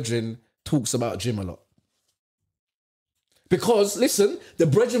 Because the brethren talks about gym a lot. Because, listen, the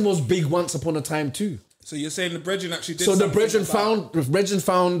brethren was big once upon a time too. So you're saying the brethren actually did So the something brethren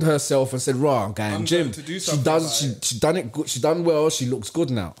found herself and said, "Raw, I'm going I'm gym." going to do She something does. about She done it good. She done well. She looks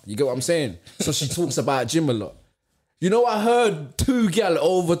good now. You get what I'm saying? So she talks about gym a lot. You know, I heard 2 gal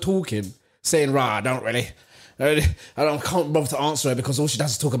over talking, saying, "Raw, I can't bother to answer her because all she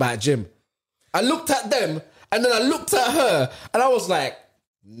does is talk about gym." I looked at them and then I looked at her and I was like,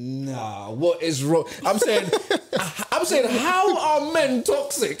 "Nah, what is wrong?" I'm saying, how are men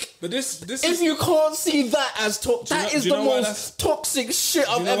toxic? But this If is... you can't see that as toxic, that is do you the know why most toxic shit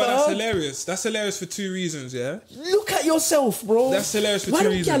I've You know ever why that's heard. hilarious? That's hilarious for 2 reasons, yeah? Look at yourself, bro. That's hilarious for Why 2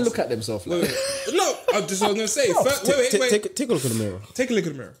 don't reasons. you look at themselves like that? No, I just was going to say. Wait. Take a look in the mirror. Take a look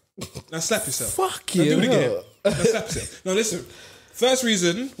in the mirror. Now slap yourself. Fuck Now you. do it again. Now slap yourself. Now listen. First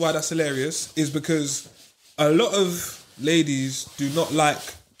reason why that's hilarious is because a lot of ladies do not like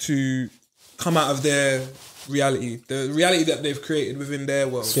to come out of their reality, the reality that they've created within their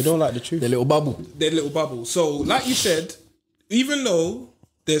world, They don't like the truth. The little bubble. their little bubble. So, like you said, even though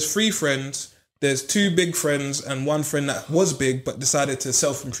there's 3 friends. There's 2 big friends and 1 friend that was big but decided to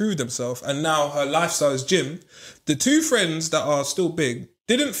self-improve themselves, and now her lifestyle is gym. The 2 friends that are still big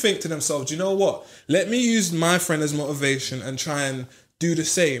didn't think to themselves, you know what? Let me use my friend as motivation and try and do the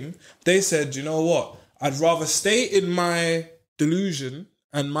same. They said, you know what? I'd rather stay in my delusion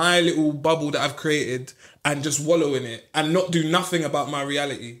and my little bubble that I've created and just wallow in it and not do nothing about my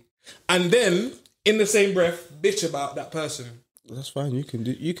reality. And then, in the same breath, bitch about that person. That's fine. You can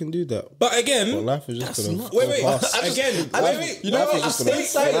do that. But again, But life is just gonna wait. pass. Wait. You know what? I stayed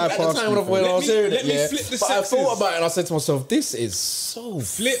excited at the time when I was hearing it. let me Yeah, flip the but I sexes. thought about it and I said to myself, "This is so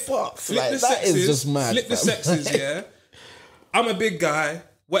Flip like, the that sexes. is just mad." Flip the fam. sexes, yeah. I'm a big guy,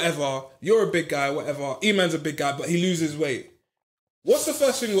 whatever. You're a big guy, whatever. E-man's a big guy, but he loses weight. What's the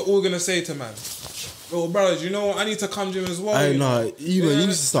first thing we're all gonna say to man? Oh, brothers, you know what? I need to come gym as well. I you know. You need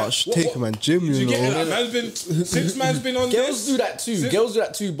to start taking man gym. Did you You get it? know. Like, man's been since man's been on. Girls this, do that too. Girls do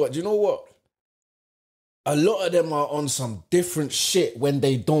that too. But you know what? A lot of them are on some different shit when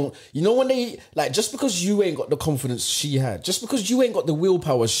they don't. You know when they like just because you ain't got the confidence she had, just because you ain't got the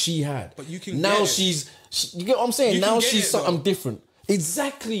willpower she had. But you can now get it. you get what I'm saying? You can Now get she's it, something though. different.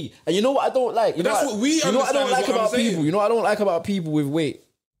 Exactly. And you know what I don't like? You know that's what we You know what I don't understand like is what I'm about saying. people? You know what I don't like about people with weight?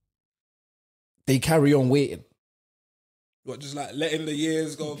 They carry on waiting. What, just like letting the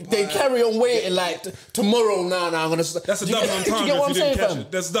years go by? They carry on waiting like tomorrow. Now, I'm gonna. That's a Do you double get- entendre. Do you get what I'm if you didn't saying, catch fam?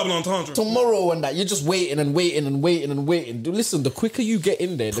 it. That's a double entendre. Tomorrow and that you're just waiting and waiting and waiting and waiting. Listen, the quicker you get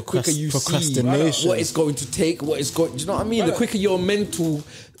in there, the quicker you see Procrastination. what it's going to take. What it's going. Do you know what I mean? The quicker your mental.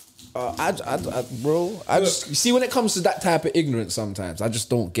 Bro, I just you see when it comes to that type of ignorance. Sometimes I just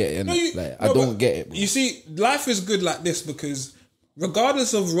don't get it. I don't but get it. Bro. You see, life is good like this because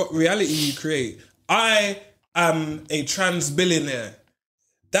regardless of what reality you create, I am a trans billionaire.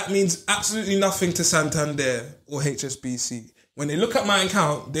 That means absolutely nothing to Santander or HSBC. When they look at my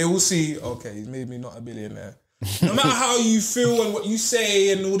account, they will see, okay, he's made me not a billionaire. No matter how you feel and what you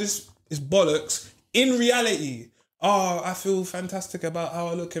say and all this is bollocks, in reality, I feel fantastic about how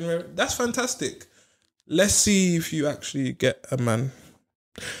I look. That's fantastic. Let's see if you actually get a man.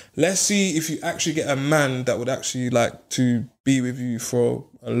 Let's see if you actually get a man that would actually like to be with you for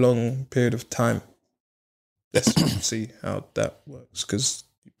a long period of time. Let's see how that works, because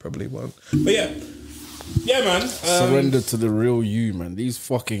you probably won't. But yeah, man. Surrender to the real you, man. These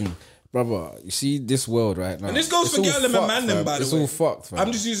fucking brother. You see this world right now. And this goes it's for all Gallum and fucked, Mandem, fam. by the It's way. all fucked, fam.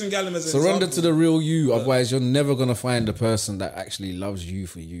 I'm just using Gallum as an Surrender example. to the real you, otherwise you're never gonna find the person that actually loves you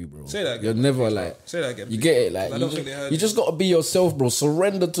for you, bro. Say that again. You're never like. Say that again, You please. get it, like I don't think they heard you you. just gotta be yourself, bro.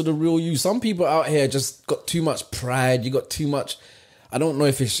 Surrender to the real you. Some people out here just got too much pride. You got too much. I don't know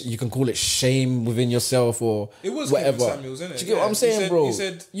if you can call it shame within yourself or It was whatever. Kevin Samuels, innit? Do you get what Yeah. I'm saying, He said- bro? he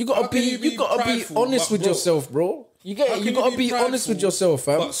said, you how gotta can be, you be you gotta be prideful, honest but with bro, yourself, bro. You get How it. can You gotta be be honest with prideful, yourself,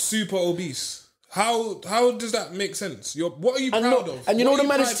 fam. But super obese. How does that make sense? What are you proud of? And you know What are the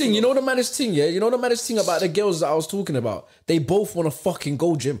maddest prideful thing. You of? know the maddest thing. Yeah. You know the maddest thing about the girls that I was talking about. They both want to fucking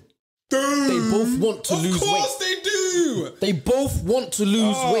go gym. They both want to lose Of course weight. they do. They both want to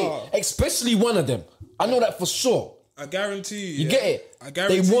lose Ah. weight, especially one of them. I know that for sure. I guarantee you. You get it? I They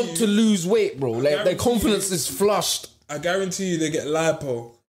guarantee want you, to lose weight, bro. Like their guarantee confidence you- is flushed. I guarantee you they get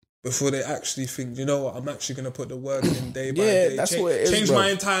lipo before they actually think, you know what, I'm actually going to put the work in day by Yeah, day. that's what it is, Change bro. my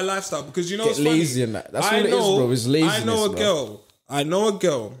entire lifestyle. Because you know Get what's funny? lazy in that. That's what it is, bro. It's laziness, I know a bro.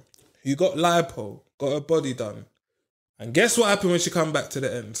 girl who got lipo, got her body done. And guess what happened when she come back to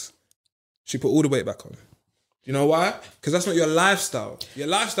the ends? She put all the weight back on. You know why? Because that's not your lifestyle. Your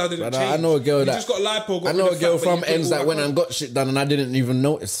lifestyle didn't Brother, change. I know a girl you that just got lipo. Got I know rid a of girl fat, but you from put it ends all that back went on. and got shit done and I didn't even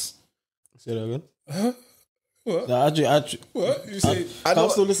notice. Say that again. What? No, actually, What? You say... I'm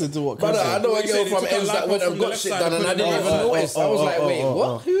still listening to what Cam Brother, I said. know a What you girl said, from they took ends a that lipo went from and the got left shit side done and and I put it didn't on even the right. notice. I was like, wait,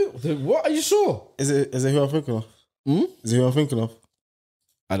 what? What? Are you sure? Is it who I'm thinking of? Is it who I'm thinking of?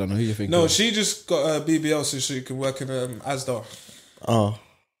 I don't know who you think. No, she just got a BBL so she can work in Asda. Oh,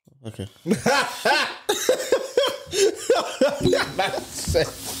 okay.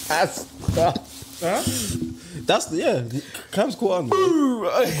 That's Cam's caught on.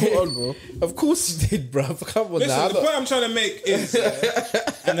 Bro. Of course you did, bro. Come on, Listen, now. the point I'm trying to make is,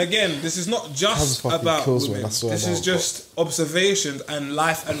 and again, this is not just fucking about kills me, women. I swear This now, is just observations and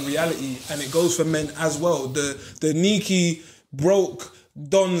life and reality, and it goes for men as well. The neaky, broke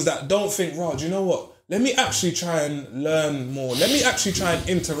dons that don't think, Raj, you know what? Let me actually try and learn more. Let me actually try and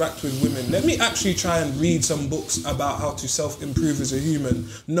interact with women. Let me actually try and read some books about how to self-improve as a human.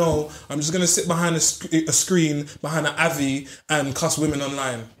 No, I'm just going to sit behind a screen, behind an Avi, and cuss women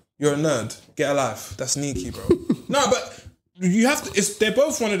online. You're a nerd. Get a life. That's sneaky, bro. No, but you have to... they're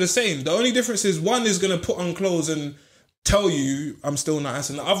both one of the same. The only difference is one is going to put on clothes and tell you I'm still nice,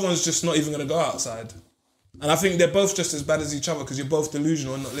 and the other one's just not even gonna go outside. And I think they're both just as bad as each other because you're both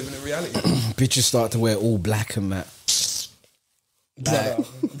delusional and not living in reality. Bitches start to wear all black and that.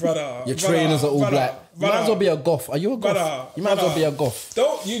 Brother, Your trainers are all black. You might as well be a goth. Are you a goth? You might as well be a goth.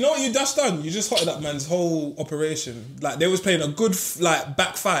 Don't you know what you just done? You just hotted up man's whole operation. Like they was playing a good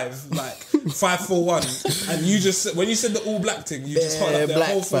back five, like 5-4-1, and you just when you said the all black thing, you just hotted up their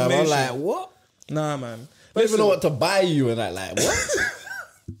whole formation. I'm like, what? Nah, man. I don't even know what to buy you and that. Like what?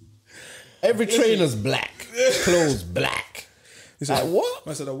 Every trainer's black, clothes black. Like what?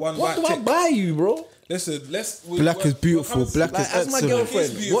 I said a one. What do I buy you, bro? Listen, Black is beautiful. Black Like, is as my excellent.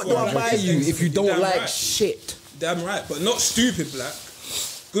 girlfriend, what do I buy you if you don't like shit? Damn right, but not stupid black.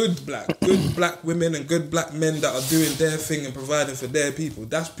 Good black women and good black men that are doing their thing and providing for their people.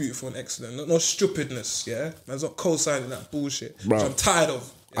 That's beautiful and excellent. No stupidness, yeah? Man's not co-signing that bullshit, Bro. which I'm tired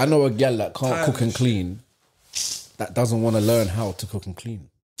of. Yeah? I know a girl that can't Tired cook of and shit. clean, that doesn't want to learn how to cook and clean.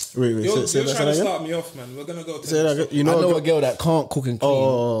 Wait, You're say trying that to again? start me off, man. We're going to go to Say that again. You know, I know a girl that can't cook and clean,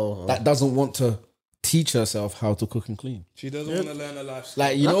 Oh. that doesn't want to teach herself how to cook and clean. She doesn't want to learn her life skill.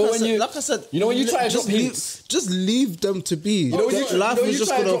 Like you know when you, like I said, you know when you try to just drop hints. just leave them to be. You know when you, Life you know when is you just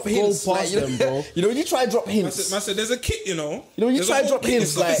try to gonna drop go hints, past like, them, bro. You know when you try to drop hints. I said, there's a kit, you know. You know when you There's try a to whole drop kit. hints,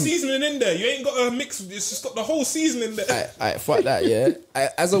 It's got like- the seasoning in there. You ain't got a mix. It's just got the whole seasoning there. I fuck that, yeah.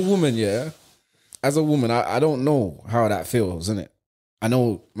 As a woman, I don't know how that feels, innit? I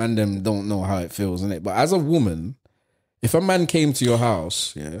know man them don't know how it feels, innit? But as a woman, if a man came to your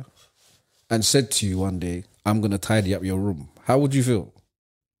house, yeah, and said to you one day, I'm gonna tidy up your room, how would you feel?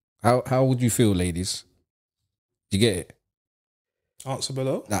 How would you feel, ladies? You get it? Answer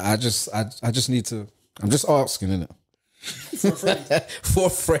below. Nah, I just need to. I'm just asking, innit? For a friend. For a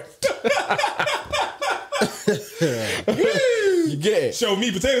friend. You get it? Show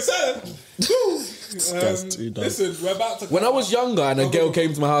me potato salad. guy's too dumb. Listen, we're about to. When I was younger and a girl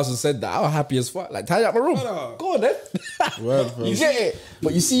came to my house and said that, I was happy as fuck. Like, tidy up my room. Brother. Go on then. Word, bro. You get it?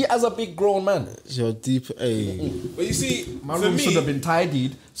 But you see, as a big grown man, You're deep. Hey, But you see, my for room me, should have been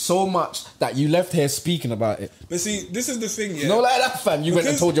tidied so much that you left here speaking about it. But see, this is the thing, yeah. No, like that, fam. You went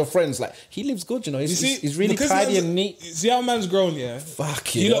and Because- told your friends, like, he lives good, you know. You see, He's really because tidy man's- and neat. See how man's grown, yeah.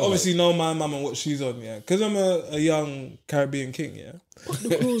 Fuck You it. don't obviously know my mum and what she's on, yeah. Because I'm a young Caribbean king, yeah.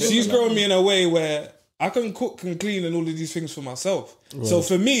 She's grown me in a way where I can cook and clean and all of these things for myself. So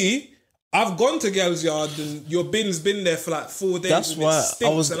for me, I've gone to girls' yard and your bin's been there for like 4 days. that's and it why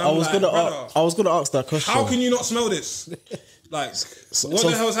stinks, and I'm like, brother, I was gonna ask that question. how can you not smell this? Like, what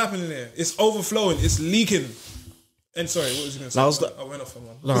the hell's happening here? It's overflowing. It's leaking. And sorry, what was you going to say? I went off on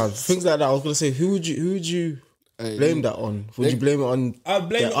one. Nah, things like that. I was gonna say, who would you blame that on? Would you blame it on I'd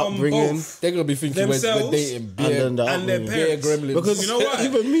blame their it on upbringing? both. They're going to be thinking we're Themselves dating And beer, then the and their upbringing. parents. gremlins. Because You know what?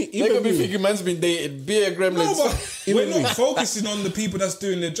 Even me, They're going to be me. thinking man's been dating beer gremlins. No, but we're not focusing on the people that's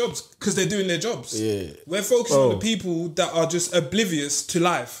doing their jobs because they're doing their jobs. Yeah. We're focusing on the people that are just oblivious to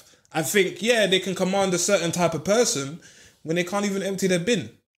life and think, yeah, they can command a certain type of person when they can't even empty their bin.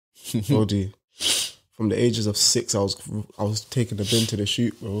 OD. From the ages of 6, I was taking the bin to the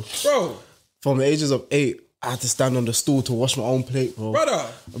shoot, bro. Bro, From the ages of 8, I had to stand on the stool to wash my own plate, bro. brother,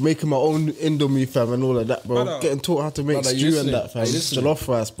 Making my own Indomie, fam, and all of that, bro. Brother. Getting taught how to make Brother, you stew and listening? that, fam. Are you listening? Jollof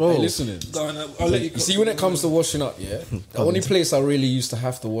rice, bro. Hey, listening. go on, I'll let you You see, when it comes to washing up, yeah, the only place I really used to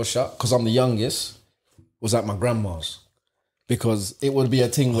have to wash up, because I'm the youngest, was at my grandma's. Because it would be a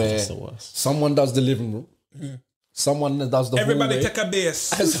thing where that's the worst. someone does the living room, someone does the Everybody hallway, take a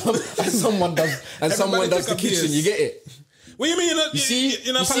base. and someone does Everybody the take a kitchen. piss. You get it? What do you mean? You see,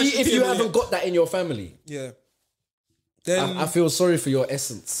 if you haven't got that in your family, yeah, then I feel sorry for your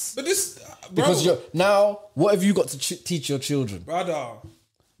essence. but this Because bro, you're now, what have you got to teach your children? brother.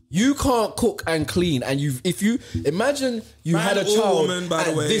 You can't cook and clean, and if you imagine you Man had a or child woman, by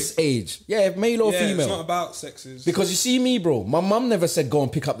the at way. this age, yeah, male or Yeah, female. it's not about sexes. Because you see me, bro. My mum never said go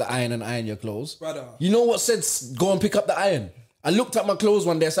and pick up the iron and iron your clothes. Brother. You know what said go and pick up the iron? I looked at my clothes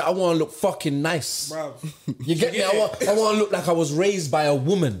one day. I said I want to look fucking nice. Bro, You get me? get I want to look like I was raised by a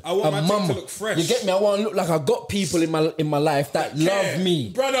woman. I want a my thing mum. to look fresh. You get me? I want to look like I got people in my life that love me.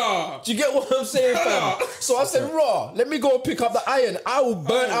 brother. Do you get what I'm saying, fam? So I said, raw, let me go pick up the iron. I will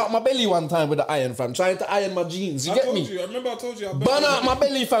burn out my belly one time with the iron, fam, trying to iron my jeans. You I get told me? you. I remember I told you. I burnt Burn out my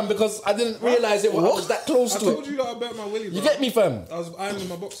belly, fam, because I didn't realize I was that close I to told it. you that I burnt my willy. Bro. You get me, fam? I was ironing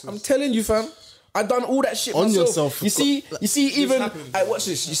my boxes. I'm telling you, fam. I done all that shit On myself. yourself. You see, even happened. watch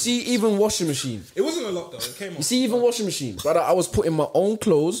this. You see, even washing machine. It wasn't a lot though. It came off. You see, even washing machine, brother. I was putting my own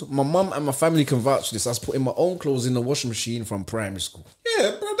clothes. My mum and my family can vouch for this. I was putting my own clothes in the washing machine from primary school.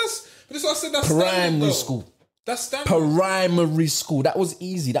 Yeah, bro. That's what I said. That's standard, Primary though. school. That's standard. Primary school. That was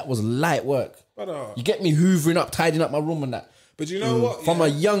easy. That was light work. Brother. You get me hoovering up, tidying up my room and that. But you know what? From a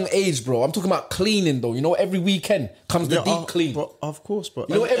young age, bro. I'm talking about cleaning though. You know, every weekend comes the deep clean. Bro, of course, bro.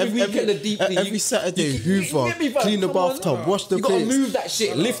 You know, every weekend the deep clean. Every Saturday, Hoover, get me, fam? clean the Come on, bathtub, wash the You gotta plates. move that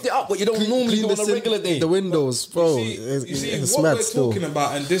shit, lift it up, what you don't normally do on a regular day. The windows, bro. You see It's what mad we're still. talking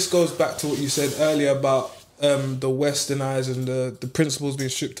about, and this goes back to what you said earlier about the westernized and the principles being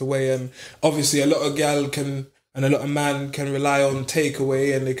stripped away, and obviously a lot of gal can and a lot of man can rely on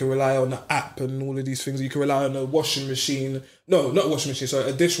takeaway, and they can rely on the app and all of these things. You can rely on a washing machine. No, not a washing machine, sorry,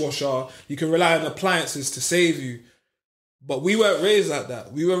 a dishwasher. You can rely on appliances to save you. But we weren't raised like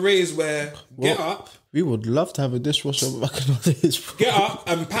that. We were raised where get up. We would love to have a dishwasher back in the days, bro. Get up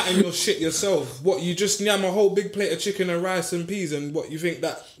and pattern your shit yourself. What, you just yam a whole big plate of chicken and rice and peas, and what, you think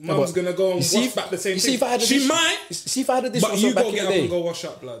that mum's gonna go and wash back the same thing? She might. See if I had a But dishwasher you back go in get the up day. and go wash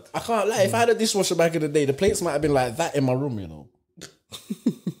up, blood. I can't lie. If I had a dishwasher back in the day, the plates might have been like that in my room, you know.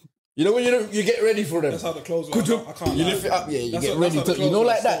 You know when you get ready for them. That's how the clothes are. I can't You lie. lift it up, yeah. You That's get how- ready that's how to, the you know, clothes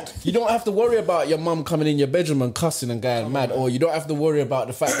like are. that. You don't have to worry about your mum coming in your bedroom and cussing and going mad, or you don't have to worry about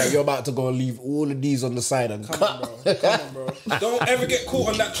the fact that you're about to go and leave all of these on the side and Come on, bro. Come on, bro. Don't ever get caught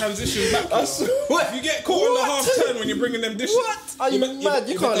on that transition back. What? If you get caught on the half turn when you're bringing them dishes, What? Are you mad?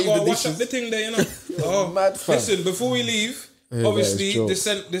 You can't better leave go the and wash dishes. up the thing there, you know. Oh, Mad fam. listen, before we leave, that obviously is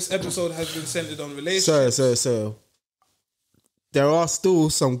this episode has been centered on relationships. So there are still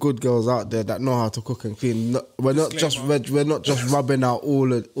some good girls out there that know how to cook and clean. We're not just rubbing out all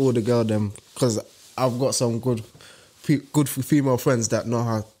the girl them, because I've got some good female friends that know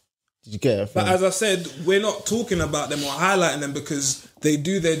how. Did you get it? But as I said, we're not talking about them or highlighting them because they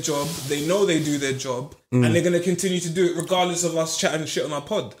do their job. They know they do their job, and they're going to continue to do it regardless of us chatting shit on our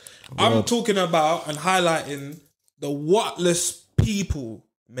pod. I'm talking about and highlighting the whatless people,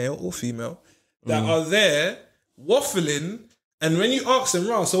 male or female, that are there waffling. And when you ask them,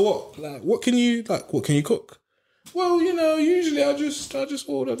 right, so what? Like, what can you cook? Well, you know, usually I just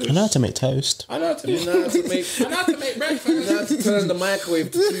order this. I know how to make toast. I know how to make breakfast. You know how to turn the microwave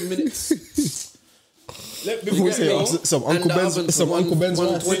to 2 minutes. Before we go, Some Uncle Ben's, some Uncle Ben's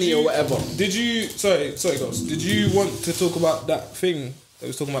 120 or whatever. Did you? Sorry, Ghost. Did you want to talk about that thing that we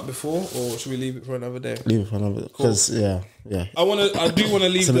was talking about before, or should we leave it for another day? Leave it for another, because yeah. I do want to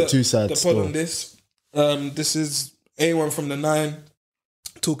leave a bit too sad the pod still. on this. This is A1 from the 9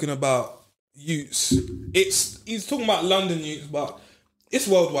 talking about youths. He's talking about London youths, but it's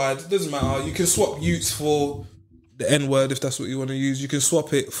worldwide. It doesn't matter. You can swap youths for the N word if that's what you want to use. You can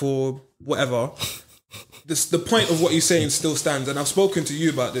swap it for whatever. The point of what he's saying still stands, and I've spoken to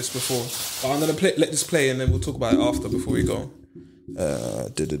you about this before. But I'm gonna let this play, and then we'll talk about it after before we go.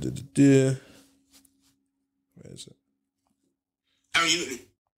 Where is it? I mean,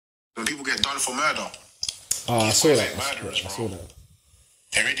 when people get done for murder, I saw that. murderers, I bro. saw that.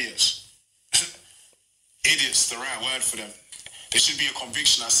 They're idiots. Idiot's the right word for them. There should be a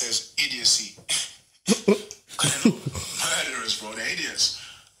conviction that says idiocy. Because they're not murderers, bro. They're idiots.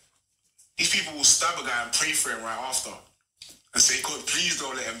 These people will stab a guy and pray for him right after and say, God, please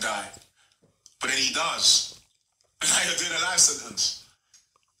don't let him die. But then he does. And now you're doing a life sentence.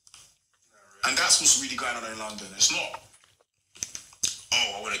 And that's what's really going on in London. It's not,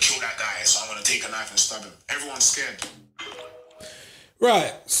 oh, I want to kill that guy, so I'm going to take a knife and stab him. Everyone's scared.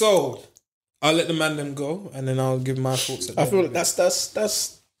 Right, so I'll let the man them go, and then I'll give my thoughts. At I the feel end. like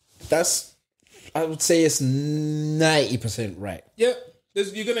that's I would say it's 90% right. Yeah,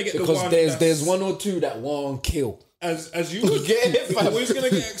 you're gonna get Because the one. there's one or two that won't kill. as you would get it, fam. You're always gonna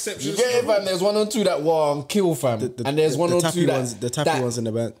get You exceptions. get it, fam? There's one or two that won't kill, fam. And there's one or two the tappy ones in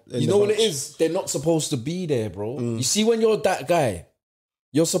the band. You know what it is? They're not supposed to be there, bro. You see, when you're that guy,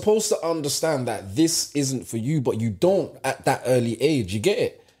 you're supposed to understand that this isn't for you, but you don't at that early age. You get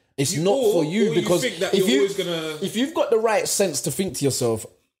it? It's not for you, or because think that if you're always gonna. if you've got the right sense to think to yourself,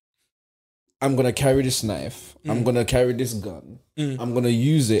 I'm gonna carry this knife, I'm gonna carry this gun, I'm gonna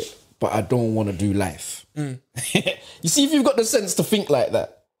use it, but I don't want to do life. You see, if you've got the sense to think like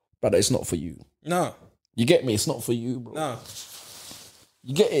that, brother, it's not for you. No, You get me? It's not for you, bro. no.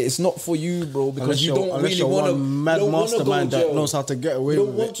 You get it? It's not for you, bro, because Unless you you're- don't unless really you're want to. one mad mastermind that knows how to get away You don't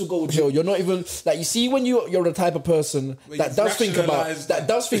with want it. to go jail. You're not even like, you see, when you're the type of person that you've does think about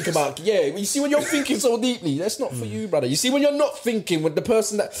rationalised yeah. You see, when you're thinking so deeply, that's not for you, brother. You see, when you're not thinking, with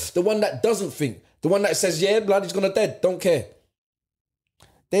the one that doesn't think, the one that says, yeah, blood is gonna dead, don't care.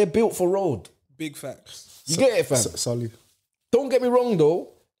 They're built for road. Big facts. You get it, fam? Solid. Don't get me wrong, though.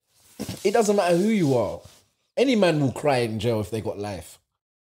 It doesn't matter who you are. Any man will cry in jail if they got life.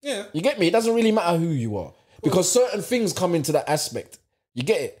 Yeah. You get me? It doesn't really matter who you are. Because certain things come into that aspect. You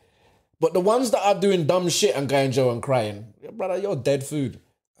get it? But the ones that are doing dumb shit and going jail and crying, yeah, brother, you're dead food.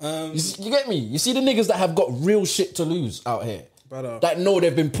 You get me? You see the niggas that have got real shit to lose out here. Brother. That know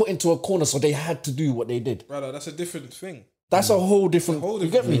they've been put into a corner, so they had to do what they did. Brother, that's a different thing. That's a whole different. You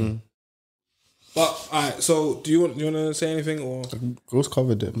get me? But alright, so do you want to say anything or? Ghost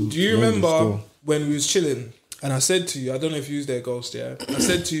covered it. Do you remember when we was chilling and I said to you, I don't know if you was there, Ghost, yeah? I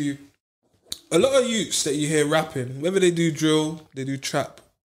said to you, a lot of youths that you hear rapping, whether they do drill, they do trap,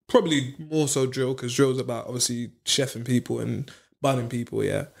 probably more so drill, because drill's about obviously chefing people and bunning people,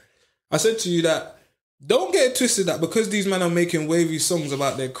 yeah? I said to you that don't get it twisted that because these men are making wavy songs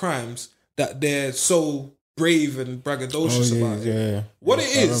about their crimes, that they're so brave and braggadocious about it. Yeah. What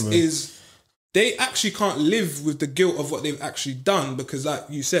it is they actually can't live with the guilt of what they've actually done because, like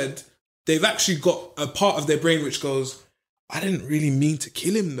you said, they've actually got a part of their brain which goes, I didn't really mean to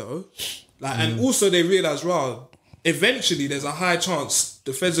kill him though. Like, and also they realise, wow, eventually there's a high chance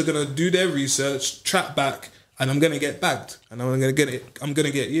the feds are gonna do their research, track back, and I'm gonna get bagged, and I'm gonna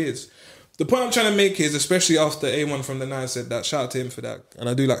get years. The point I'm trying to make is, especially after A1 from the 9 said that, shout out to him for that, and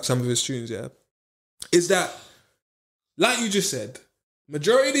I do like some of his tunes, yeah, is that, like you just said,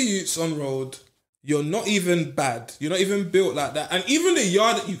 majority of the youths on road, you're not even bad. You're not even built like that. And even the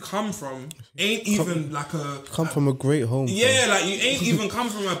yard that you come from ain't even like a... Come from a great home. Yeah, like you ain't even come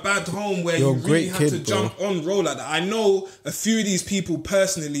from a bad home where You're you a really great have kid, to bro. jump on road like that. I know a few of these people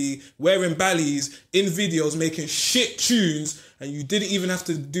personally wearing ballies in videos making shit tunes and you didn't even have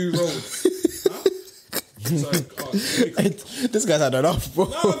to do road. Sorry, This guy's had enough, bro.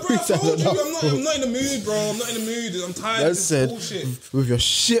 No, bro, I told you, I'm not in the mood, bro. I'm not in the mood. I'm tired of this bullshit. With your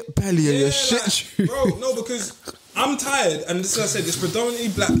shit belly and your shit shoes. Bro, no, because I'm tired, and this is what I said, it's predominantly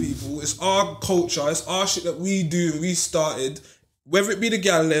black people, it's our culture, it's our shit that we do and we started, whether it be the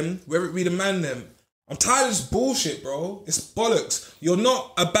gal them, whether it be the man them. I'm tired of this bullshit, bro. It's bollocks. You're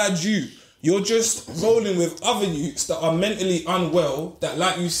not a bad youth. You're just rolling with other youths that are mentally unwell, that,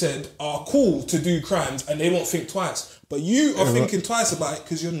 like you said, are cool to do crimes and they won't think twice. But you are thinking twice about it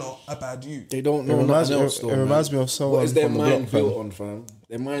because you're not a bad youth. They don't know nothing else, though, It reminds me of someone. What is their from the mind block, built fam. on, fam?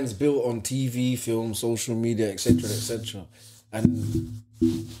 Their mind's built on TV, film, social media, etc., etc. And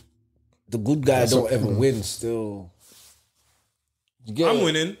the good guy don't ever win. Still, you get I'm it?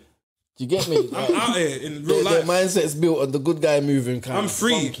 winning. You get me? I'm out here in real Their life. mindset's built on the good guy moving. Kind I'm of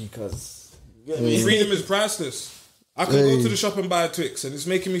free. funky, cuz. You get me? Freedom is priceless. I can go to the shop and buy a Twix and it's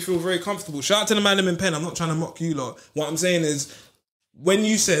making me feel very comfortable. Shout out to the man in pen. I'm not trying to mock you lot. What I'm saying is, when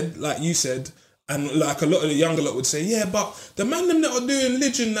you said, like you said, and like a lot of the younger lot would say, yeah, but the man them that are doing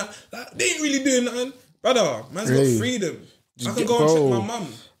religion, that they ain't really doing nothing. Brother, man's got freedom. I can go and check my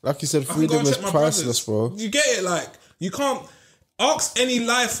mum. Like you said, I can go freedom and is check my priceless, brothers. bro. You get it? Like, you can't ask any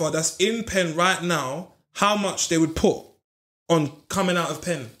lifer that's in pen right now how much they would put on coming out of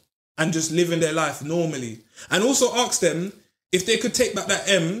pen and just living their life normally. And also ask them if they could take back that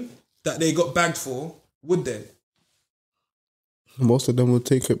M that they got bagged for, would they? Most of them will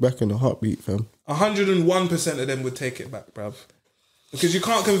take it back in a heartbeat, fam. 101% of them would take it back, bruv. Because you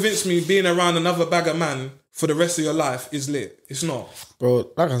can't convince me being around another bag of man for the rest of your life is lit. It's not.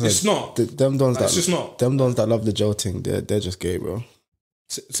 Bro, like I said, It's not. Them dons It's just not. Them dons that love the jolting, they're just gay, bro.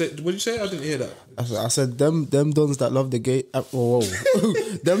 What did you say? I didn't hear that. I said them dons that love the gay. Whoa.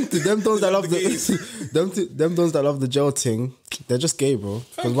 them dons that love them dons that love the jolting, they're just gay, bro.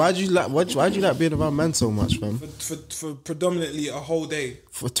 Because why do you like being around men so much, fam? For predominantly a whole day.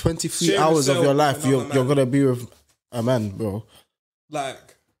 For 23 Share a hours of cell your life, with another you're man. gonna be with a man, bro.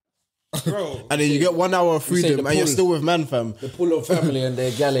 Like, bro. And then you get 1 hour of say freedom, the and you're pull. still with man, fam. The pull-up family and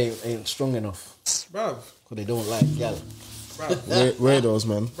their gal ain't strong enough. Bruv. Because they don't like gal. Weirdos,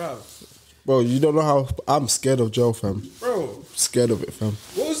 man. Bruv. Bro, you don't know how I'm scared of jail, fam. Bro. Scared of it, fam.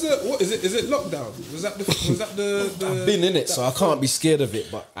 What is it? Is it lockdown? Was that the I've been in it, so I can't be scared of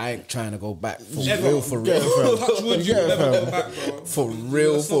it, but I ain't trying to go back. For Ever. real, for real. Touch wood, you never go back, bro. For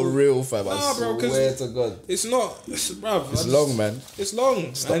real, fam. Nah, bro, I 'cause swear to God. It's not, bruv. It's long, man. It's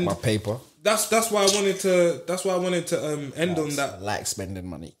long. Stop And my paper. that's why I wanted to end on that. I like spending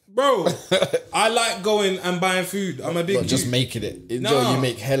money. Bro, I like going and buying food. I'm a big Not just dude. making it. Enjoy, Nah. you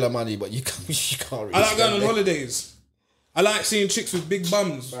make hella money, but you can't really I like going on spend it. holidays. I like seeing chicks with big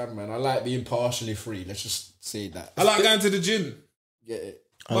bums. Bad, man. I like being partially free. Let's just say that. I like going to the gym. Get it.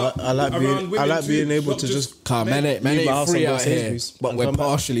 I like around women being too, able not to just Calm, man, leave my ain't house free and go out here, Sainsbury's but and we're come back.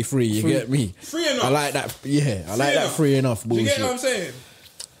 partially free. You get me? Free enough. I like that. Yeah, I like that enough. free enough Do you bullshit. get what I'm saying?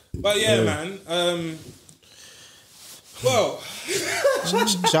 But yeah, man. Well,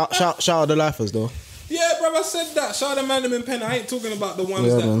 shout out the lifers though. yeah, bro, I said that. Shout out the man them in pen. I ain't talking about the ones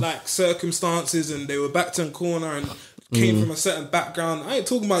Yeah, that man. like circumstances and they were backed in corner and came from a certain background. I ain't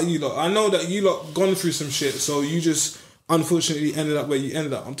talking about you lot. I know that you lot gone through some shit, so you just unfortunately ended up where you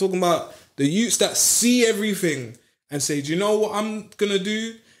ended up. I'm talking about the youths that see everything and say, do you know what I'm gonna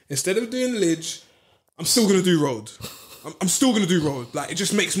do? Instead of doing Lidge, I'm still gonna do road. I'm still gonna do road. Like, it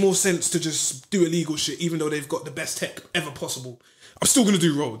just makes more sense to just do illegal shit, even though they've got the best tech ever possible. I'm still gonna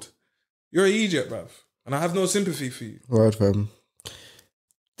do road. You're an idiot, bruv. And I have no sympathy for you. Right, fam.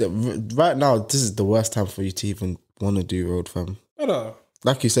 Right now, this is the worst time for you to even want to do road, fam. Brother.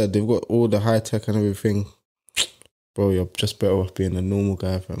 Like you said, they've got all the high tech and everything. Bro, you're just better off being a normal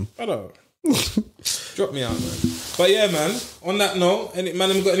guy, fam. Brother. Drop me out, man. But yeah, man, on that note, any man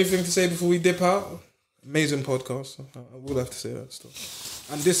got anything to say before we dip out? Amazing podcast. I will have to say that stuff.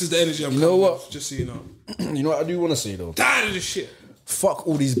 And this is the energy I'm coming with, just so you know. You know what I do want to say though? Tired of this shit. Fuck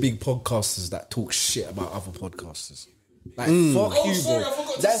all these big podcasters that talk shit about other podcasters. Like fuck you, sorry, bro. I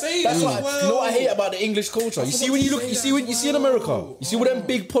forgot to say That's this what as well. you know what I hate about the English culture. You see when you look, you see in America, you see all them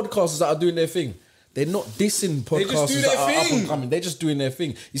big podcasters that are doing their thing. They're not dissing podcasters that are up and coming. They're just doing their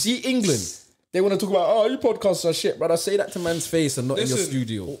thing. You see England, they want to talk about, oh, you podcasters are shit, brother. Say that to man's face and not in your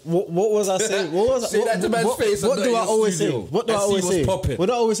studio. What was I saying? What was Say that to man's face and what not do in I your always say? studio. What do I And see always what's say? popping. What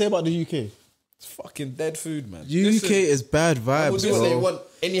do I always say about the UK? It's fucking dead food, man. UK is bad People vibes, do what they bro. want,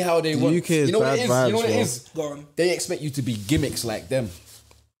 anyhow they want. UK is you know what bad it is? vibes, You know what it bro. is? Go on. They expect you to be gimmicks like them.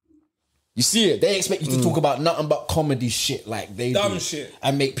 You see it? They expect you to talk about nothing but comedy shit like they Dumb do. shit.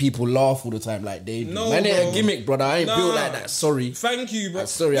 And make people laugh all the time like they do. No, Man, ain't bro. a gimmick, brother. I ain't Nah. built like that. Sorry. Thank you, bro.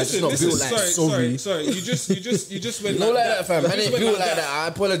 Sorry, I just not built like that. Sorry. You just went No like like that, fam. Man You ain't just built went like that. I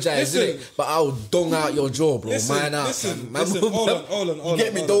apologize, Listen. innit? But I'll dong out your jaw, bro. Mine out, listen, fam. Man, listen. Hold on. You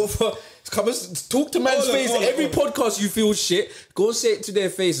get me? Don't come and talk to man's face. Every podcast you feel shit, go and say it to their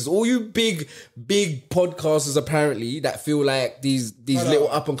faces. All you big podcasters apparently that feel like these little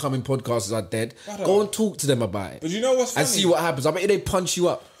up and coming podcasters are dead. Go and talk to them about it. But you know what's funny? And see what happens. I bet you they punch you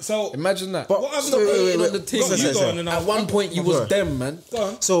up. So imagine that. What I've Stop not- hating wait, on the thing. go on and At I'll- one point you was them, man. Go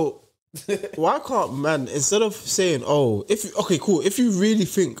on. So why can't man, instead of saying, oh, if you really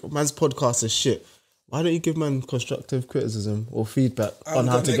think man's podcast is shit, why don't you give man constructive criticism or feedback on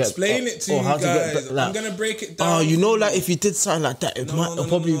how to get explain it to you guys. I'm gonna break it down. Oh, you know, like if you did something like that, it might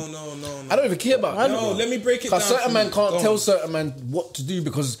probably. No. I don't even care about that. No, let me break it down. Because certain for man you. can't Go tell on. certain man what to do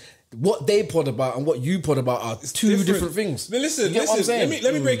because what they pod about and what you pod about are two different things. But listen, You get what I'm saying?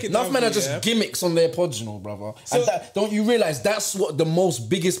 let me break it down. Enough men for are you, just yeah? gimmicks on their pods, you know, brother. So- And don't you realise that's what the most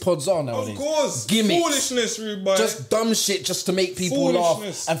biggest pods are nowadays? Of course, Gimmicks. foolishness, rude boy. Just dumb shit just to make people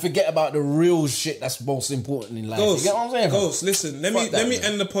Foolishness. laugh and forget about the real shit that's most important in life. You get what I'm saying? Ghost, listen. Let Fuck that, me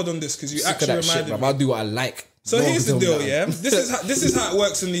man. end the pod on this because you Sick of actually that shit, reminded bruv. me. I'll do what I like. So No here's the one deal, tell me yeah. that. This is how it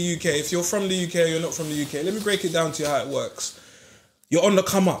works in the UK. If you're from the UK or you're not from the UK, let me break it down to you how it works. You're on the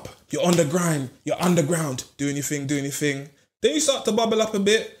come up, you're on the grind, you're underground, doing your thing. Then you start to bubble up a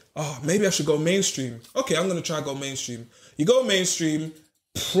bit. Oh, maybe I should go mainstream. Okay, I'm gonna try go mainstream. You go mainstream,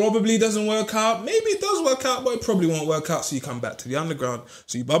 probably doesn't work out. Maybe it does work out, but it probably won't work out. So you come back to the underground.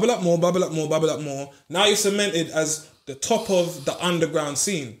 So you bubble up more. Now you're cemented as the top of the underground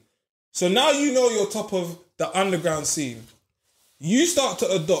scene. So now you know you're top of the underground scene. You start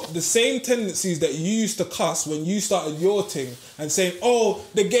to adopt the same tendencies that you used to cuss when you started your thing and saying, oh,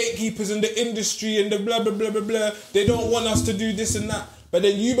 the gatekeepers in the industry and the blah, blah, blah, blah, blah, they don't want us to do this and that. But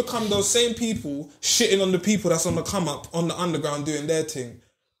then you become those same people shitting on the people that's on the come up, on the underground doing their thing.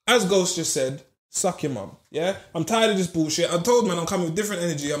 As Ghost just said, suck your mum, yeah? I'm tired of this bullshit. I told man I'm coming with different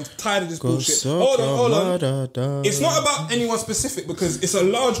energy. I'm tired of this bullshit. Hold on. It's not about anyone specific because it's a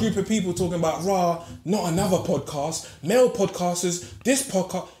large group of people talking about, not another podcast, male podcasters, this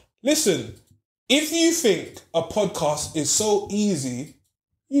podcast. Listen, if you think a podcast is so easy,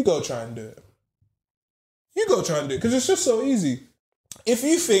 you go try and do it. Because it's just so easy. If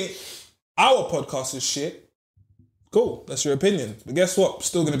you think our podcast is shit, cool, that's your opinion. But guess what?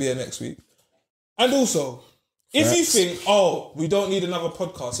 Still going to be here next week. And also, if you think, we don't need another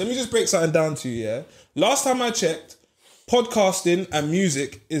podcast, let me just break something down to you, yeah? Last time I checked, podcasting and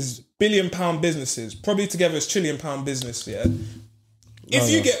music is billion-pound businesses. Probably together it's trillion-pound business, yeah? If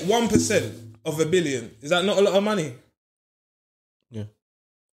you get 1% of a billion, is that not a lot of money? Yeah.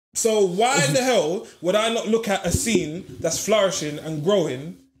 So why the hell would I not look at a scene that's flourishing and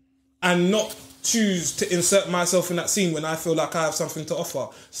growing and not choose to insert myself in that scene when I feel like I have something to offer?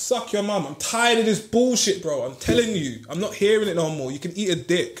 Suck your mum. I'm tired of this bullshit, bro. I'm telling you. I'm not hearing it no more. You can eat a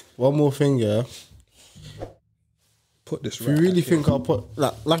dick. One more thing, yeah. Put this If you really think I'll put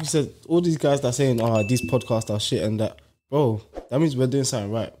like you said, all these guys that are saying, these podcasts are shit and that, bro, that means we're doing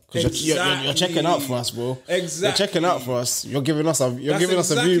something right. Because you're checking out for us, bro. Exactly. You're checking out for us. You're giving us a view,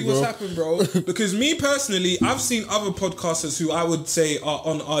 exactly bro. what's happened, bro. Because me personally, I've seen other podcasters who I would say are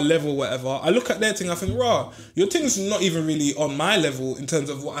on our level, whatever. I look at their thing, I think, rah, your thing's not even really on my level in terms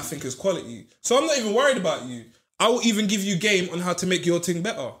of what I think is quality. So I'm not even worried about you. I will even give you game on how to make your thing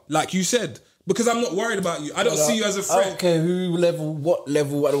better, like you said. Because I'm not worried about you. I don't see you as a threat. I don't care who level, what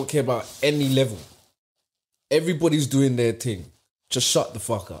level. I don't care about any level. Everybody's doing their thing. Just shut the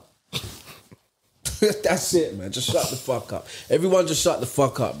fuck up. That's it, man. Just shut the fuck up. Everyone just shut the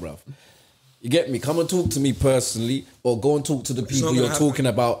fuck up, bruv. You get me? Come and talk to me personally, or go and talk to the people you're talking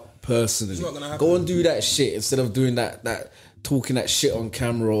about personally. It's not gonna happen. Go and do that shit instead of doing that talking that shit on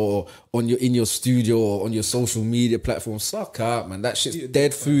camera or in your studio or on your social media platform. Suck out, man. That shit's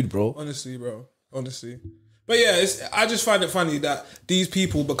dead food, bro. Honestly, bro. Honestly. But yeah, I just find it funny that these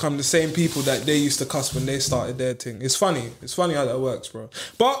people become the same people that they used to cuss when they started their thing. It's funny. It's funny how that works, bro.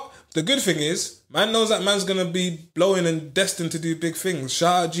 But the good thing is, man knows that man's going to be blowing and destined to do big things.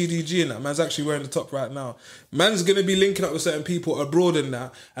 Shout out GDG and that. Man's actually wearing the top right now. Man's going to be linking up with certain people abroad and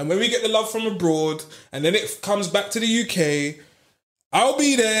that. And when we get the love from abroad and then it comes back to the UK, I'll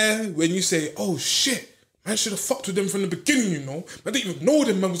be there when you say, oh shit, man should have fucked with them from the beginning, you know. Man didn't even know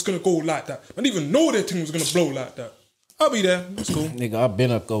them man was going to go like that. Man didn't even know their thing was going to blow like that. I'll be there. That's cool. Nigga, I've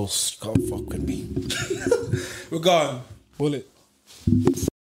been a ghost. Can't fuck with me. We're gone. Bullet.